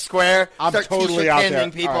Times Square. I'm start totally T-shirt out cannoning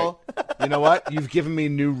there. people. All right. You know what? You've given me a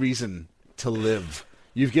new reason to live.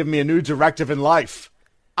 You've given me a new directive in life.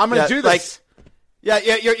 I'm going to do this.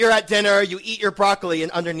 You're at dinner, you eat your broccoli,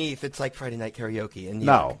 and underneath it's like Friday Night Karaoke. And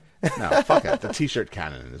No, fuck it. The T-shirt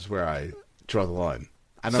cannon is where I draw the line.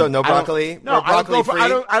 So no broccoli? No, I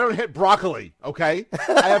don't hit broccoli. Okay,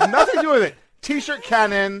 I have nothing to do with it. T-shirt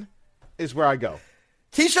cannon is where I go.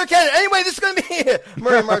 T-shirt cannon. Anyway, this is going to be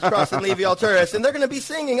Maria Mars Cross and Levy Alturas, and they're going to be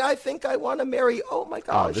singing "I Think I Want to Marry." Oh my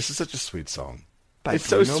gosh! Oh, this is such a sweet song. By It's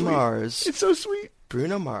Bruno so sweet. Mars. It's so sweet.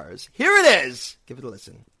 Bruno Mars. Here it is. Give it a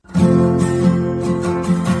listen.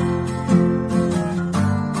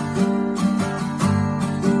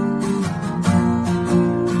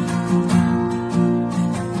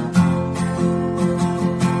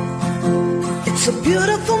 It's a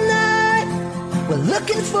beautiful night. We're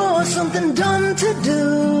looking for something dumb to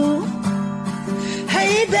do.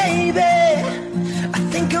 Hey, baby, I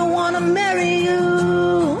think I want to marry you.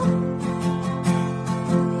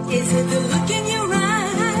 Is it the look in your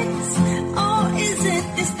eyes, or is it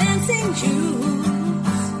this dancing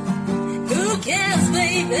juice? Who cares,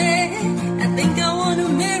 baby? I think I want to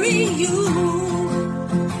marry you.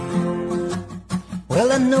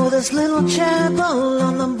 Well, I know this little chapel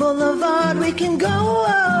on the boulevard we can go.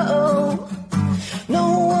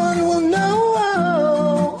 No one will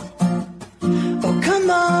know. Oh, come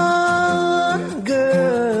on,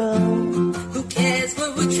 girl. Who cares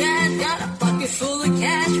what we tried? Got a pocket full of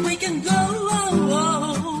cash, we can go.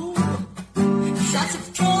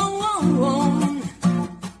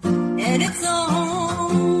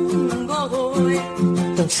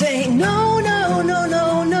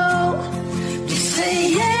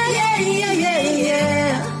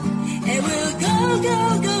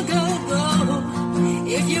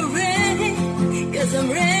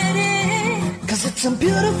 It's a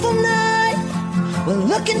beautiful night. We're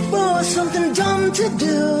looking for something dumb to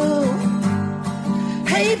do.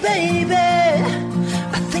 Hey, baby,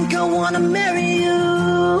 I think I want to marry you.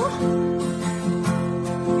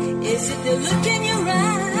 Is it the look in your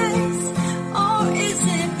eyes, or is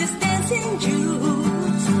it this dancing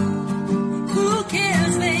juice? Who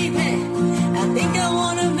cares, baby? I think I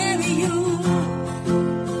want to marry you.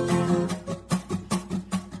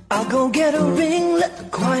 I'll go get a ring, let the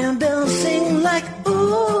choir bells sing like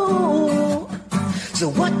ooh. So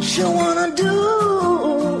what you wanna do?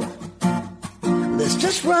 Let's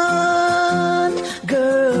just run,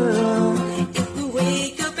 girl. If we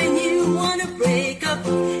wake up and you wanna break up,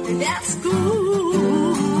 that's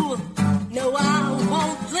cool. No, I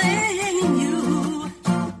won't blame you,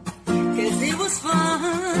 'cause it was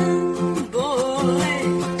fun, boy.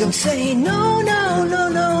 Don't say no, no, no,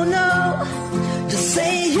 no, no. Just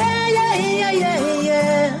say yeah, yeah, yeah, yeah,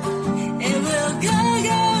 yeah. And we'll go,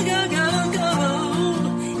 go, go, go, go.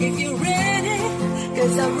 If you're ready,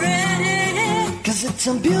 'cause I'm ready. 'Cause it's a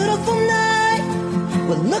beautiful night.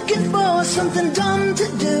 We're looking for something dumb to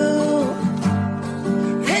do.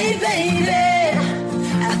 Hey, baby,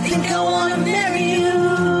 I think I want to marry you.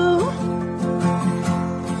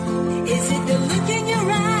 Is it the look in your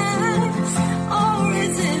eyes, or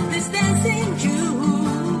is it this dancing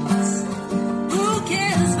juice? Who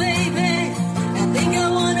cares, baby? I think I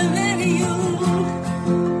want to marry you.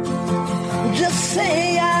 Just say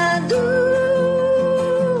I do.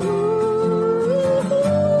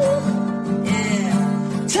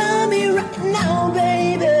 Yeah. Tell me right now,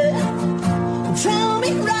 baby. Tell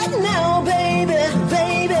me right now, baby,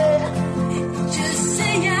 baby. Just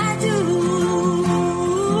say I do.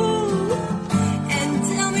 And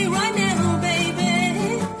tell me right now, baby.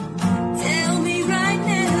 Tell me right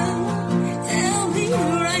now. Tell me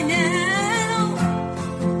right now.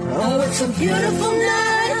 Oh, it's a beautiful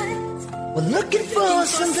night. We're looking for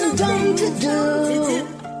something dumb to do.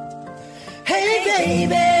 Hey,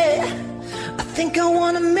 baby, I think I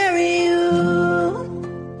want to marry you.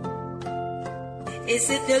 Is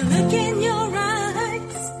it the look in your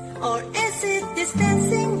eyes, or is it this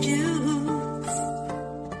dancing juice?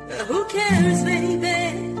 Who cares,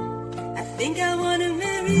 baby? I think I want to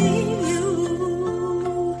marry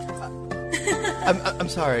you. I'm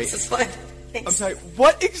sorry. This is fun. Thanks. I'm sorry.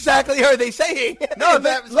 What exactly are they saying? No, in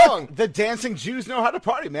that look, song. the dancing Jews know how to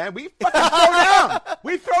party, man. We fucking throw down.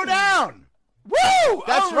 We throw down. Woo!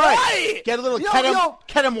 That's All right. Get a little Yo,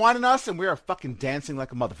 Kedem wine in us, and we are fucking dancing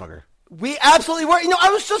like a motherfucker. we absolutely were. I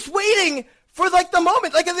was just waiting for like the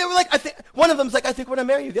moment. Like they were like, I think one of them's like, I think I want to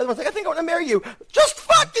marry you. The other one's like, I think I want to marry you. Just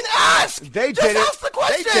fucking ask. They just did ask it. the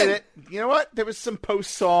question. They did it. You know what? There was some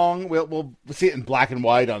post song. We'll see it in black and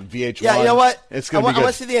white on VH1. Yeah, you know what? It's gonna be I good.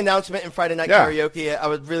 want to see the announcement in Friday Night Yeah. Karaoke. I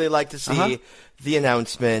would really like to see the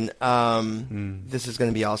announcement. This is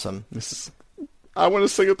going to be awesome. I want to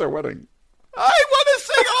sing at their wedding. I want to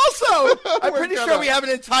sing also. I'm We're pretty gonna- sure we have an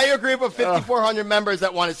entire group of 5,400 members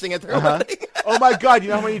that want to sing at their wedding. Oh my God! You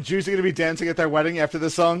know how many Jews are going to be dancing at their wedding after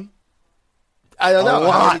this song? I don't know.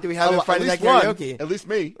 A How lot. many do we have in Friday Night At least Karaoke? one. At least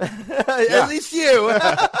me. At least you.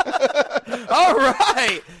 All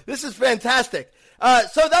right. This is fantastic.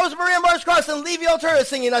 So that was Maria Mars-Cross and Levy Altura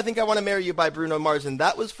singing I Think I Want to Marry You by Bruno Mars, and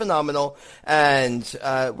that was phenomenal. And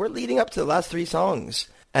we're leading up to the last three songs,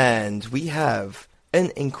 and we have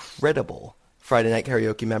an incredible Friday Night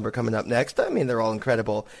Karaoke member coming up next. I mean, they're all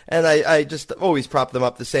incredible, and I just always prop them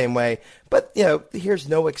up the same way. But, here's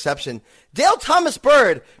no exception. Dale Thomas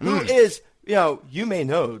Bird, who is... you may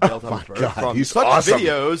know Dale Thomas Bird God, from he's such awesome.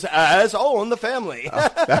 videos as All in the Family.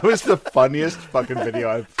 That was the funniest fucking video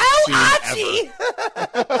I've seen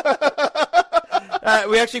ever.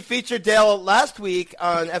 We actually featured Dale last week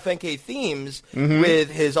on FNK Themes with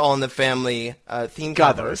his All in the Family theme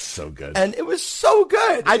God, cover. that was so good. And it was so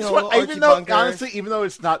good. I You just know, want, Archie even though Bunker. honestly, even though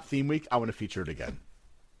it's not theme week, I want to feature it again.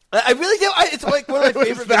 I really do. It's like one of my It was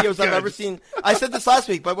favorite that videos I've good. ever seen. I said this last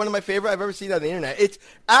week, but one of my favorite I've ever seen on the internet. It's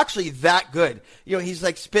actually that good. He's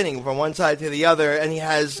like spinning from one side to the other, and he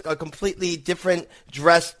has a completely different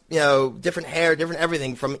dress, different hair, different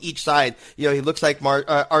everything from each side. He looks like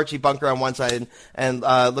Archie Bunker on one side, and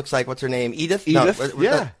looks like, what's her name? Edith? Edith? No,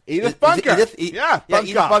 Yeah. Edith Bunker. Edith? Yeah,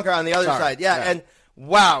 Edith Bunker on the other Sorry. side. Yeah, Yeah. and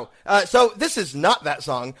wow. So this is not that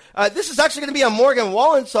song. This is actually going to be a Morgan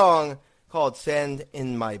Wallen song called Sand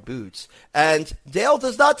in My Boots. And Dale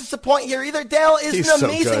does not disappoint here either. Dale is He's an so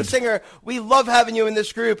amazing good. singer. We love having you in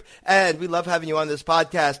this group, and we love having you on this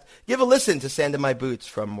podcast. Give a listen to Sand in My Boots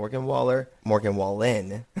from Morgan Wallen.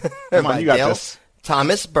 Come on, you got Dale this.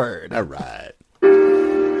 Thomas Bird. All right.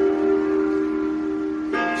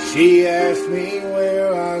 She asked me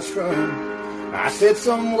where I was from, I said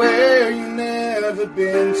somewhere you never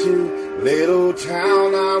been to, little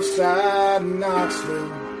town outside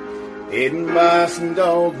Knoxville, hidden by some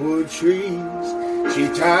dogwood trees. She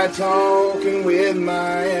tried talking with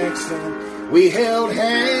my ex and we held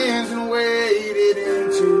hands and waded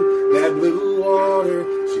into that blue water.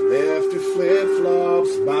 She left her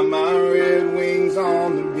flip-flops by my Red Wings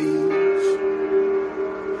on the beach.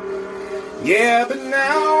 Yeah, but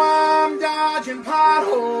now I'm dodging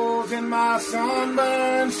potholes in my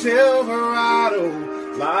sunburned Silverado,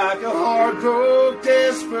 like a hard-broke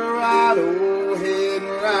desperado, heading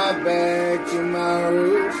right back to my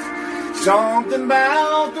roof. Something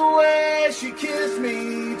about the way she kissed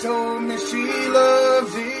me told me she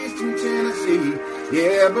loves Eastern Tennessee.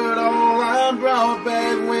 Yeah, but all I brought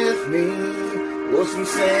back with me was some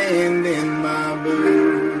sand in my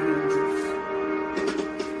boots.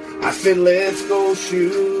 I said, let's go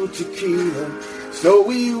shoot tequila. So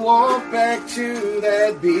we walked back to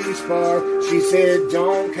that beach bar. She said,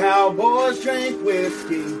 don't cowboys drink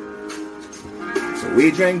whiskey? So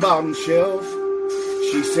we drank bottom shelf.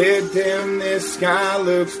 She said, damn, this sky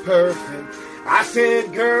looks perfect. I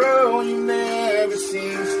said, girl, you never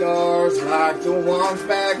seen stars like the ones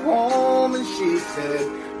back home. And she said,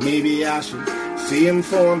 maybe I should see them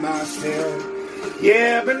for myself.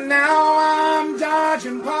 Yeah, but now I'm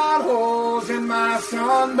dodging potholes in my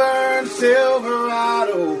sunburned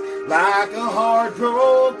Silverado, like a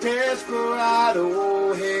hard-broke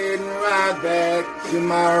desperado, heading right back to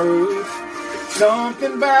my roots.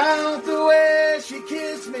 Something about the way she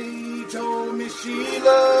kissed me told me she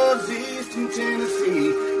loves Eastern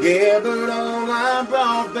Tennessee. Yeah, but all I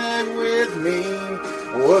brought back with me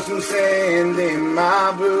was some sand in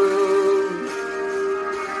my boots.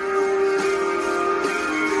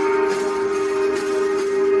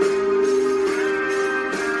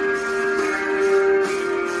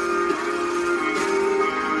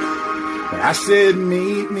 I said,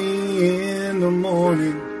 meet me in the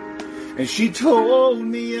morning. And she told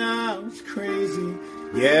me I was crazy.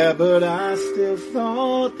 Yeah, but I still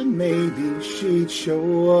thought that maybe she'd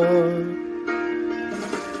show up.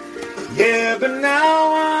 Yeah, but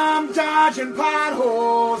now I'm dodging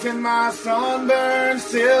potholes in my sunburned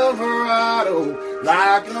Silverado,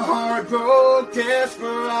 like a hard-broke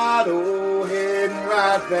desperado, heading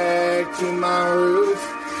right back to my roots.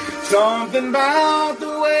 Something about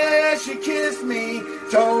the way she kissed me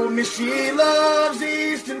told me she loves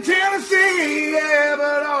Eastern Tennessee. Yeah,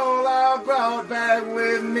 but all I brought back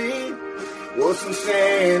with me was some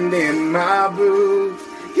sand in my boots.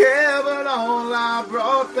 Yeah, but all I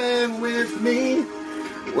brought back with me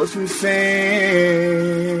was some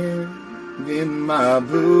sand in my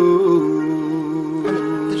boots.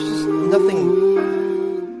 There's just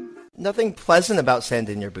nothing pleasant about sand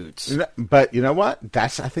in your boots. But you know what?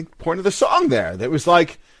 That's, I think, the point of the song there. That was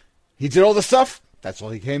like, he did all the stuff, that's all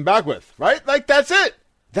he came back with, right? Like, that's it.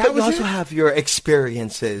 But you also have your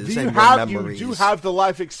experiences and your memories. You do have the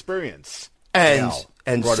life experience. And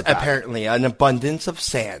apparently an abundance of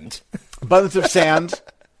sand. Abundance of sand.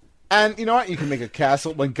 And you know what? You can make a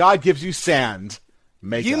castle. When God gives you sand,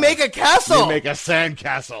 make a castle. You make a sand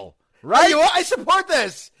castle. Right? You know what? I support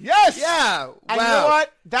this. Yes. Yeah. Wow. And you know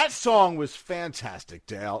what? That song was fantastic,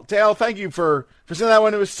 Dale. Dale, thank you for singing that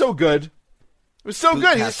one. It was so good. It was so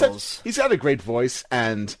good. He's got a great voice,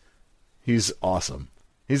 and he's awesome.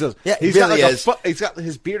 He really is. He's got,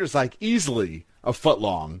 his beard is like easily a foot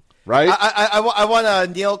long, right? I want a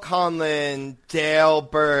Neil Conlon, Dale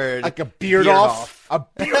Bird. Like a beard off. A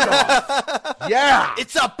beard off. Yeah.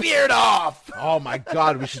 It's a beard off. Oh, my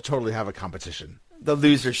God. We should totally have a competition. The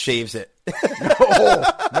loser shaves it. No,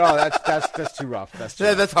 that's too rough. That's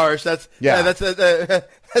harsh. That's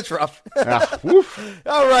rough. Woof.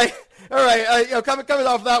 All right. Coming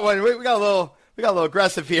off that one, we got a little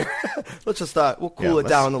aggressive here. Let's just we'll cool it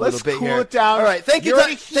down a little bit here. Let's cool it down. All right. Thank you,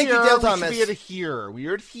 Dale Thomas. We should be at here.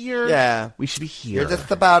 We're at here. Yeah. We should be here. You're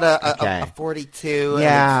just about a 42.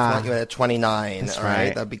 Yeah. And a 29. That's all right.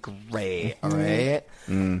 right. That'd be great. All right.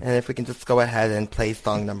 And if we can just go ahead and play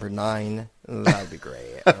song number 9, that'd be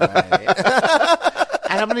great. All right.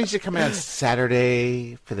 And I'm going to need you to come in on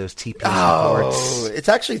Saturday for those TP reports. It's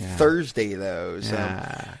actually Thursday, though. So.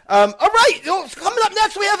 All right. Coming up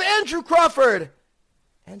next, we have Andrew Crawford.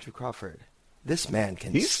 Andrew Crawford. This man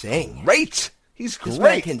can sing. Great. He's great. This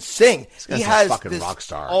man can sing. He has fucking this rock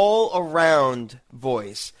star. all-around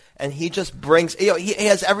voice. And he just brings, he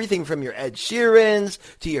has everything from your Ed Sheerans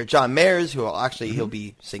to your John Mayers, who he'll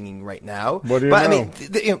be singing right now. What do you know? I mean,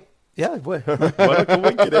 what a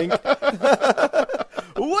coincidence.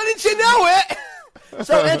 Wouldn't you know it?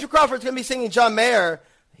 So Andrew Crawford's going to be singing John Mayer.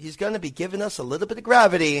 He's going to be giving us a little bit of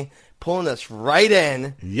gravity, pulling us right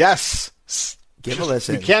in. Yes. Give a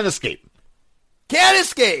listen. You can't escape. Can't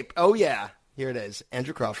escape. Oh, yeah. Here it is.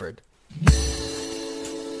 Andrew Crawford.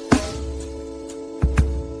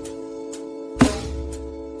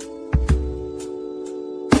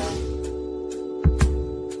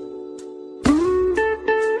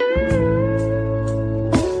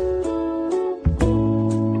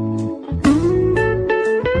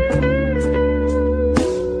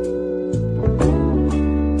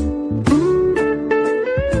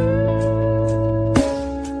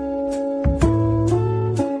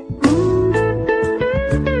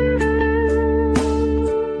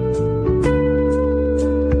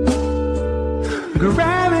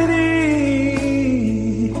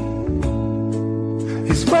 Gravity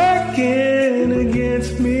is working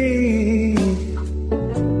against me.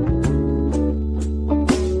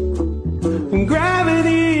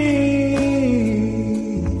 Gravity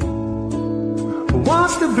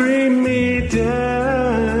wants to bring me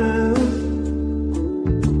down.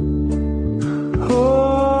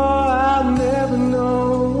 Oh, I'll never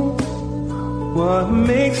know what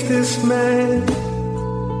makes this man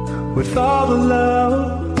with all the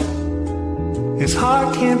love his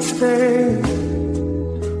heart can't stand.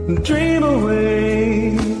 Dream of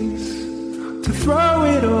ways to throw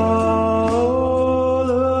it all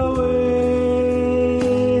away.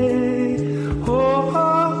 Oh,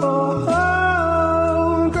 oh, oh,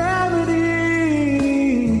 oh, gravity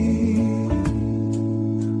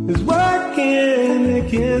is working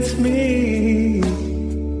against me.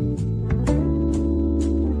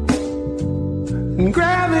 And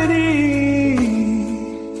gravity,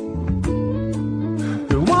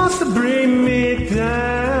 it wants to bring me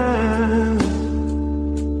down.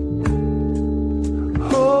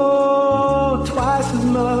 Oh, twice as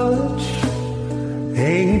much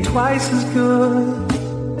ain't twice as good,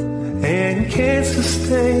 and can't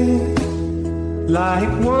sustain like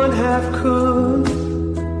one half could.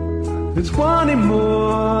 There's wanting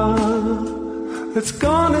more that's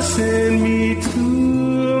gonna send me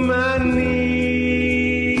to my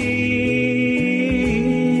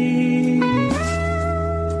knees.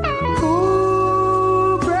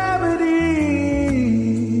 Ooh, gravity,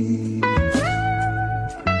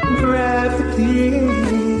 gravity.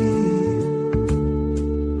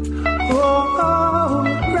 Oh,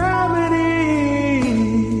 gravity,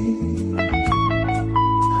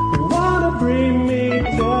 you wanna bring me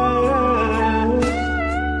down.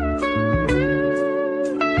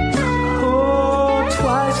 Oh,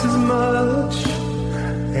 twice as much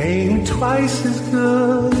ain't twice as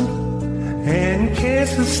good, and can't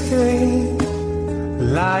sustain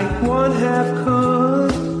like one half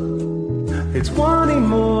could. It's wanting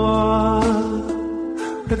more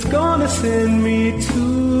that's gonna send me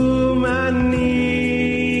to my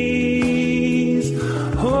knees.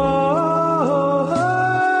 Oh,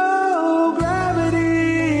 oh,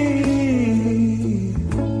 gravity,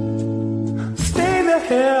 stay the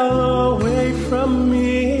hell away from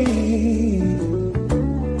me.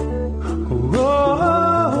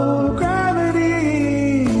 Oh,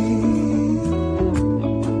 gravity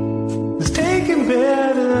is taking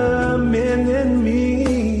better men than me.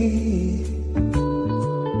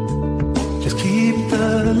 Just keep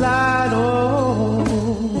the light on.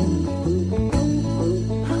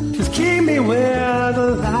 Just keep me where the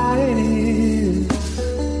light is.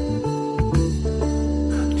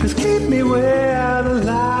 Just keep me where the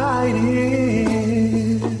light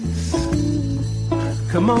is.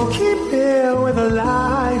 Come on, keep me where the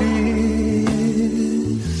light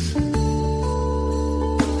is.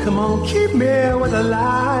 Come on, keep me where the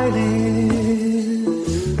light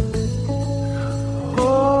is.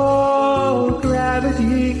 Oh,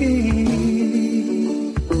 gravity.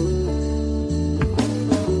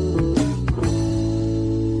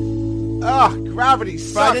 Ah, gravity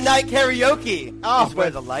sucks. Friday night karaoke. Oh, is where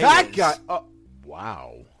but the light that is. guy. Oh,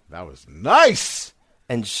 wow, that was nice.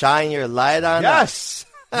 And shine your light on Yes,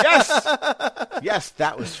 yes, yes.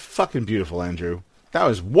 That was fucking beautiful, Andrew. That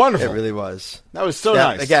was wonderful. It really was. That was so Now,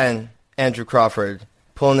 nice. Again, Andrew Crawford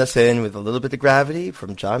pulling us in with a little bit of gravity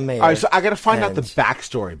from John Mayer. All right, so I got to find out the And-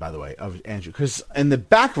 backstory, by the way, of Andrew, because in the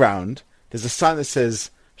background there's a sign that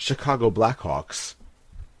says Chicago Blackhawks.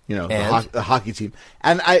 You know, And? the hockey team,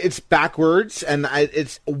 and it's backwards, and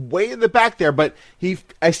it's way in the back there. But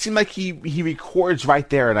I seem like he records right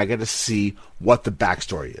there, and I got to see what the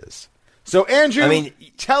backstory is. So, Andrew, I mean,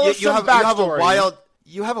 tell us some backstory.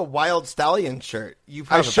 You have a wild stallion shirt.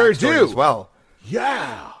 I sure do as well.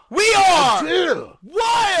 Yeah, We are I do.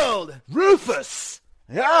 wild. Rufus.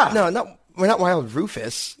 Yeah, No, we're not wild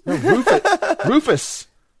Rufus. Rufus.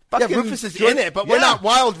 Fucking Rufus is in it, but we're not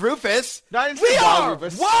Wild Rufus. No, I didn't we say are Wild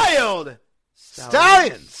Rufus. Wild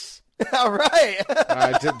Stallions. All right.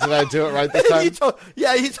 Did I do it right this time? You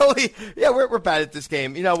totally. Yeah, we're bad at this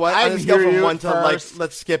game. You know what? I On a scale hear from you 1 to first.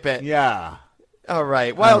 let's skip it. Yeah. All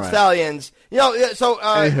right, Wild Stallions. You know, so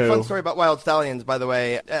Anywho. fun story about Wild Stallions. By the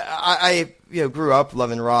way, I grew up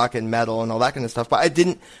loving rock and metal and all that kind of stuff, but I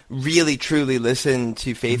didn't really truly listen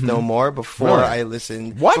to Faith No More before I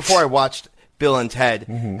listened. What? Before I watched Bill and Ted,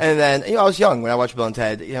 and then I was young when I watched Bill and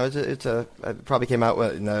Ted. You know, it probably came out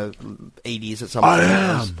in the 80s at some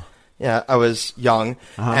point. Yeah, I was young,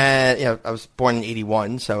 and I was born in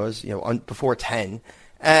 81, so I was before 10,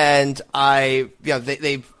 and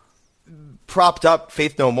they propped up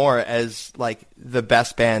Faith No More as like the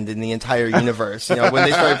best band in the entire universe. When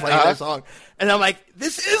they started playing their song, and I'm like,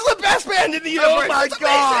 this is the best band in the universe. Oh my It's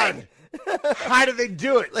God! amazing. How do they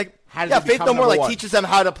do it? Like, how did they Faith become No More number like one? teaches them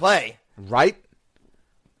how to play. Right?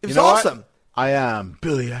 It was You know what? awesome. I am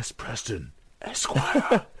Billy S. Preston,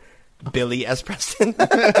 Esquire. Billy S. Preston.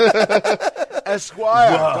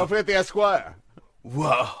 Esquire. Whoa. Don't forget the Esquire.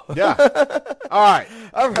 Whoa. Yeah. All right.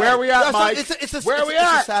 All right. Where are we at, No, so Mike? Where are we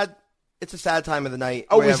at? It's a sad time of the night.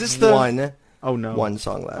 Oh, We is have this the- one? Oh, no. One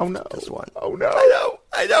song left. Oh, no. Just one. Oh, no.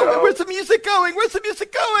 I know. No. Where's the music going?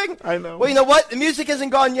 I know. Well, you know what? The music isn't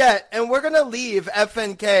gone yet, and we're gonna leave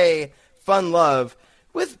FNK Fun Love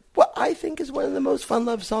with what I think is one of the most fun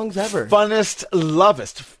love songs ever. Funnest,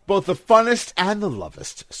 lovest. Both the funnest and the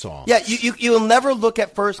lovest song. Yeah, you'll never look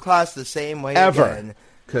at First Class the same way Ever. again.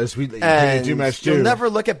 Because we And do much you'll do. never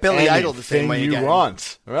look at Billy Idol the same way Anything again. you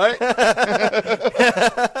want, right?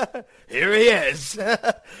 Here he is.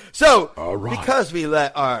 So, All right. because we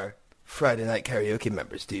let our Friday Night Karaoke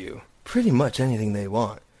members do pretty much anything they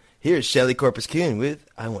want, here's Shelly Corpus Kuhn with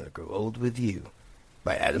I Want to Grow Old With You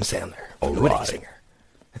by Adam Sandler, the Wedding Singer.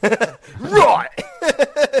 Right!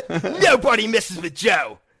 Nobody messes with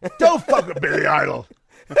Joe. Don't fuck with Billy Idol.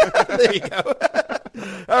 There you go.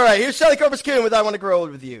 All right, here's Shelly Corpus Kuhn with I Want to Grow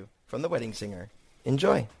Old With You from The Wedding Singer.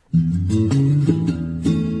 Enjoy.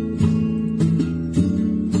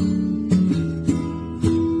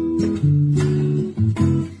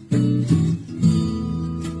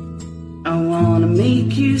 I wanna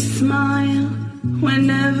make you smile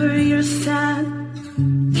whenever you're sad.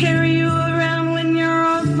 Carry you around when your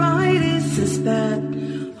arthritis is bad.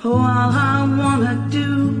 Oh, all I wanna do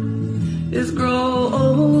is grow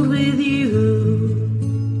old with you.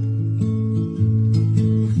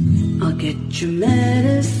 I'll get you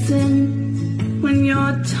medicine when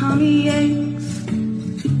your tummy aches.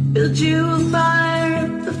 Build you a fire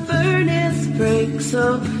if the furnace breaks.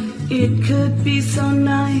 So it could be so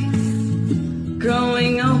nice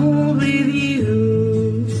growing old with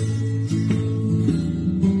you.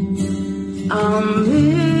 I'll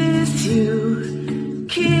miss you,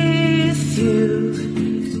 kiss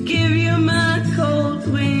you, give you my coat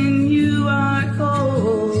when you are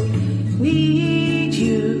cold. Need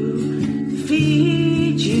you,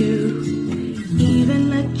 feed you, even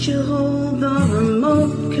let you hold the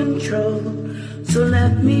remote control. So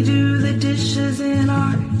let me do the dishes in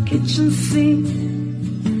our kitchen sink.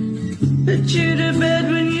 Put you to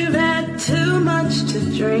bed when you've had too much to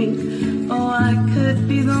drink. Oh, I could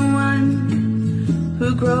be the one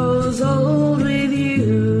who grows old with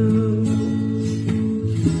you.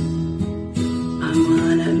 I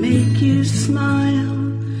wanna make you smile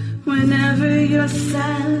whenever you're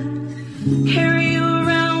sad. Carry you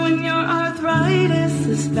around when your arthritis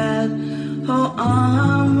is bad. Oh, all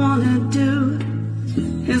I wanna do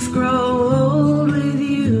is grow old with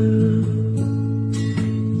you.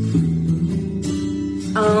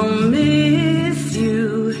 I'll miss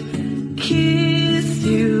you, kiss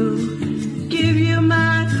you, give you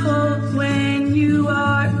my coat when you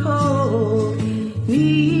are cold.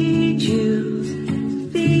 Need you,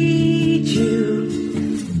 feed you,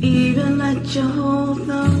 even let you hold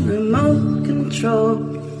the remote control.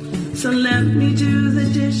 So let me do the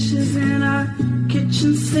dishes in our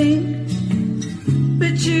kitchen sink.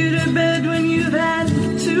 Put you to bed when you've had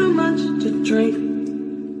too much to drink.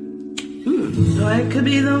 So I could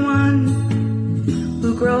be the one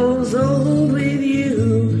who grows old with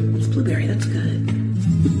you. It's blueberry, that's good.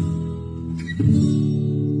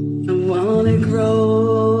 I wanna grow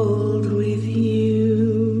old with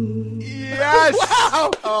you. Yes.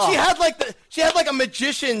 Wow! Oh. She had like a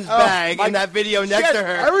magician's bag in that video next had to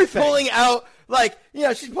her. everything. Pulling out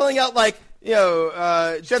she's pulling out she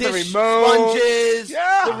had the dish remote. sponges,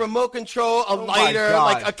 Yeah. the remote control, a my lighter, God.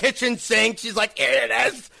 like a kitchen sink. She's like, here it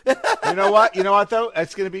is. You know what? Though?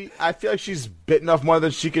 It's going to be, I feel like she's bitten off more than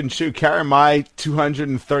she can chew. Carrying my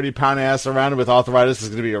 230-pound ass around with arthritis is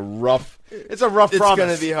going to be a rough It's a rough promise. It's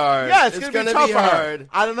going to be hard. Yeah, it's going going to to be hard.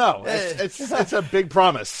 I don't know. It's a big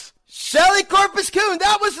promise. Shelly Corpus Coon,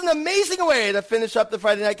 that was an amazing way to finish up the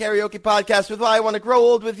Friday Night Karaoke podcast with I Want to Grow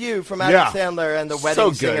Old with You from Adam Sandler and the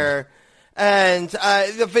Wedding Singer. And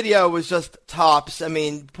the video was just tops. I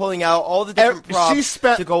mean, pulling out all the different props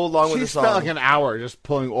to go along with the song. She spent like an hour just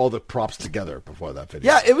pulling all the props together before that video.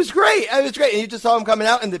 Yeah, it was great. It was great. And you just saw him coming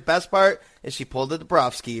out, and the best part is she pulled a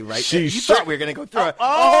Dabrowski, right? You thought we were going to go through a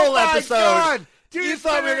whole episode. God. Dude, you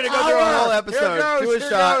thought we were going to go through a whole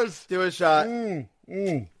episode. Do a shot.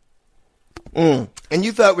 And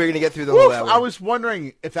you thought we were going to get through the whole hour. I was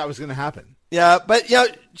wondering if that was going to happen. Yeah, but,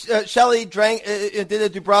 Shelly drank, did a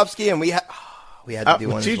Dabrowski, and we had to do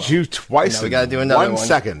one as well. Did you twice we got to do another 1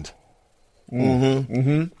 second.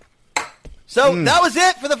 So that was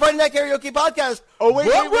it for the Friday Night Karaoke podcast. Oh,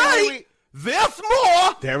 wait. There's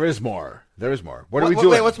more. There is more. What are we doing?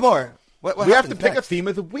 Wait, what's more? What we have to pick next? a theme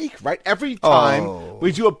of the week, right? Every time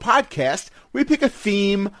we do a podcast, we pick a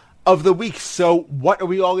theme of the week. So what are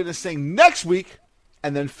we all going to sing next week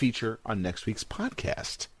and then feature on next week's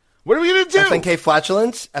podcast? What are we going to do? FNK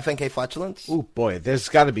Flatulence? Oh, boy, there's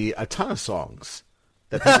got to be a ton of songs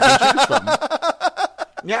that people can choose from.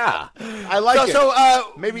 Yeah, I like it.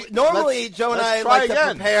 So maybe normally Joe and I like to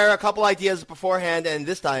prepare a couple ideas beforehand, and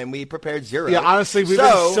this time we prepared zero. Yeah, honestly, we've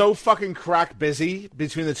been so fucking crack busy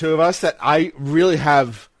between the two of us that I really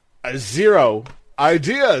have zero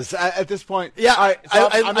ideas at this point. Yeah,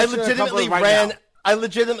 I legitimately ran. I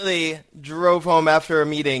legitimately drove home after a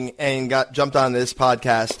meeting and jumped on this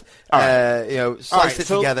podcast. Sliced it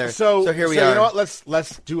together. So here we are. You know what?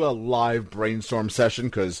 Let's do a live brainstorm session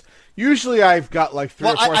because usually I've got like three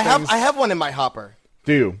or four things. I have one in my hopper.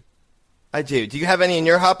 Do you? I do. Do you have any in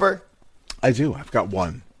your hopper? I do. I've got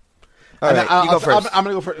one. All right, you go first. I'm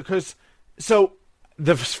going to go first because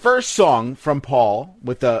the first song from Paul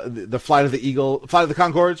with the Flight of the Eagle, Flight of the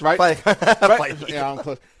Conchords, right? Flight of the yeah, I'm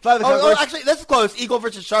close. Flight of the Conchords. Actually, that's close. Eagle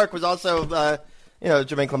versus Shark was also,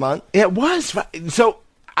 Jermaine Clement. It was. So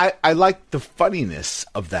I liked the funniness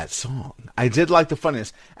of that song. I did like the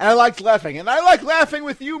funniness, and I liked laughing, and I like laughing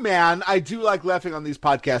with you, man. I do like laughing on these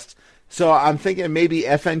podcasts. So I'm thinking maybe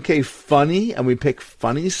FNK funny, and we pick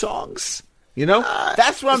funny songs.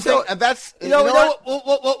 That's what I'm thinking. And that's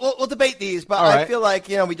we'll debate these, but I feel like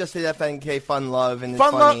we just did FNK Fun Love and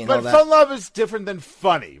Fun funny Love, and but all that. Fun Love is different than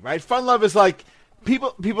funny, right? Fun Love is like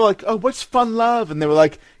people are like, oh, what's Fun Love? And they were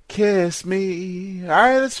like, kiss me. All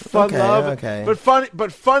right, that's Fun Love. Okay.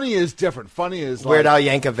 But funny is different. Funny is like Weird Al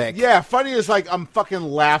Yankovic. Yeah, funny is like I'm fucking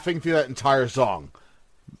laughing through that entire song.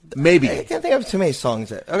 Maybe I can't think of too many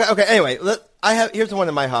songs. Okay. Anyway, here's the one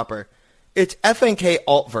in my hopper. It's FNK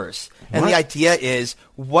alt verse. And the idea is,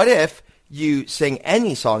 what if you sing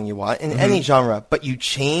any song you want in any genre, but you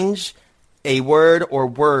change a word or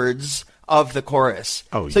words of the chorus?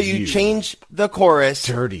 Oh, so you change the chorus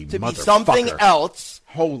to be something else,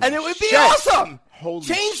 and it would be awesome.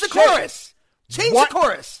 Change the chorus. Change the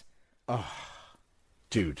chorus. Oh,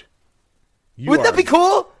 dude. Wouldn't that be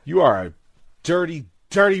cool? You are a dirty,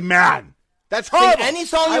 dirty man. That's horrible. Sing any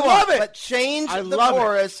song you want, but change the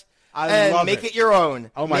chorus. And make it your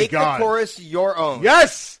own. Oh, my God. Make the chorus your own.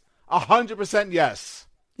 Yes! 100% yes.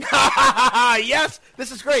 Yes!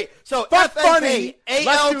 This is great. So, FNK,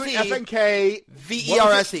 A-L-T, FNK,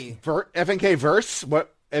 V-E-R-S-E. FNK verse?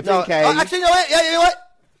 What? FNK. No, actually, you know what? Yeah, you know what?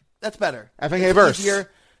 That's better. FNK verse. Easier.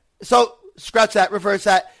 So, scratch that, reverse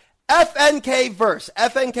that. FNK verse.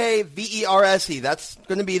 FNK V-E-R-S-E. That's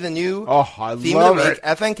going to be the new theme of the week.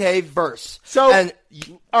 FNK verse. So,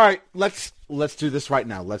 all right, let's do this right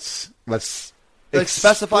now. Let's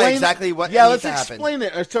specify exactly what needs to happen. Yeah, let's explain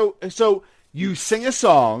it. So you sing a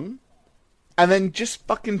song, and then just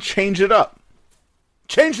fucking change it up.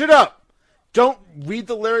 Change it up. Don't read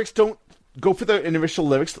the lyrics. Don't go for the initial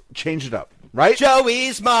lyrics. Change it up, right?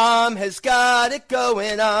 Joey's mom has got it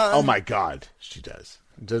going on. Oh, my God. She does.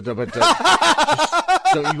 Don't you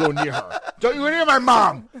go near her. Don't you go near my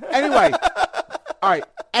mom. Anyway, all right,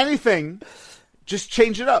 anything, just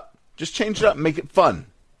change it up. Just change it up and make it fun.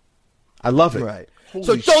 I love it. Right. Holy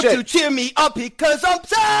don't shit. you cheer me up because I'm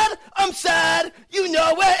sad, you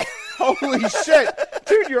know it. Holy shit.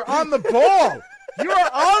 Dude, you're on the ball. You're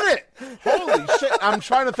on it. Holy shit. I'm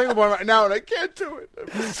trying to think of one right now, and I can't do it.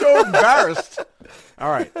 I'm so embarrassed. All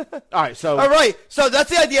right. So that's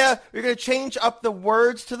the idea. You're going to change up the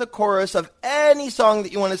words to the chorus of any song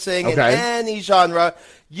that you want to sing in any genre.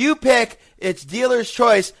 You pick. It's dealer's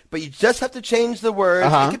choice, but you just have to change the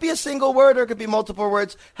words. It could be a single word or it could be multiple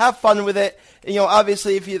words. Have fun with it.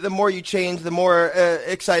 Obviously, the more you change, the more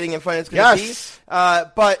exciting and fun it's going to be.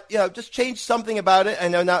 But just change something about it. I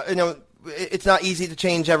know it's not easy to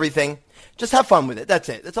change everything. Just have fun with it. That's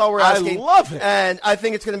it. That's all we're asking. I love it. And I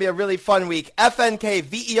think it's going to be a really fun week.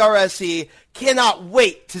 FNKVERSE. Cannot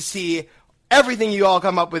wait to see everything you all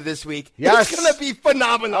come up with this week. Yes. It's going to be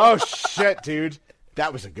phenomenal. Oh, shit, dude.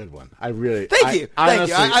 That was a good one. I really... Thank you. Honestly,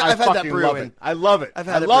 Thank you. I've had that fucking love brewing. it. I love it. I've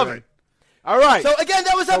had I it love brewing. it. All right. So again,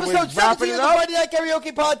 that was So episode we're wrapping 17 of it the up? Friday Night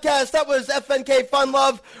Karaoke Podcast. That was FNK Fun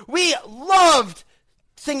Love. We loved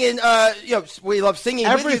singing, we loved singing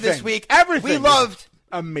with you this week. Everything. We loved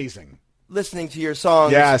amazing. listening to your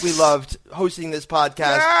songs. Yes. We loved hosting this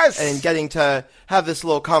podcast Yes. and getting to have this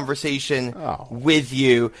little conversation with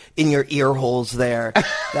you in your ear holes there.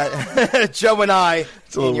 That Joe and I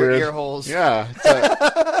in your ear holes. Yeah.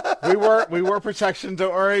 We wore protection,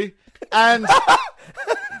 don't worry. And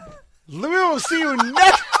we will see you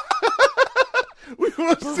next We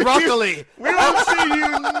will see Broccoli. We will see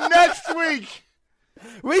you next week.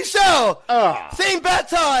 We shall. Same bat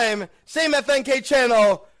time, same FNK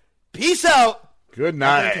channel. Peace out. Good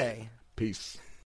night. FNK. Peace.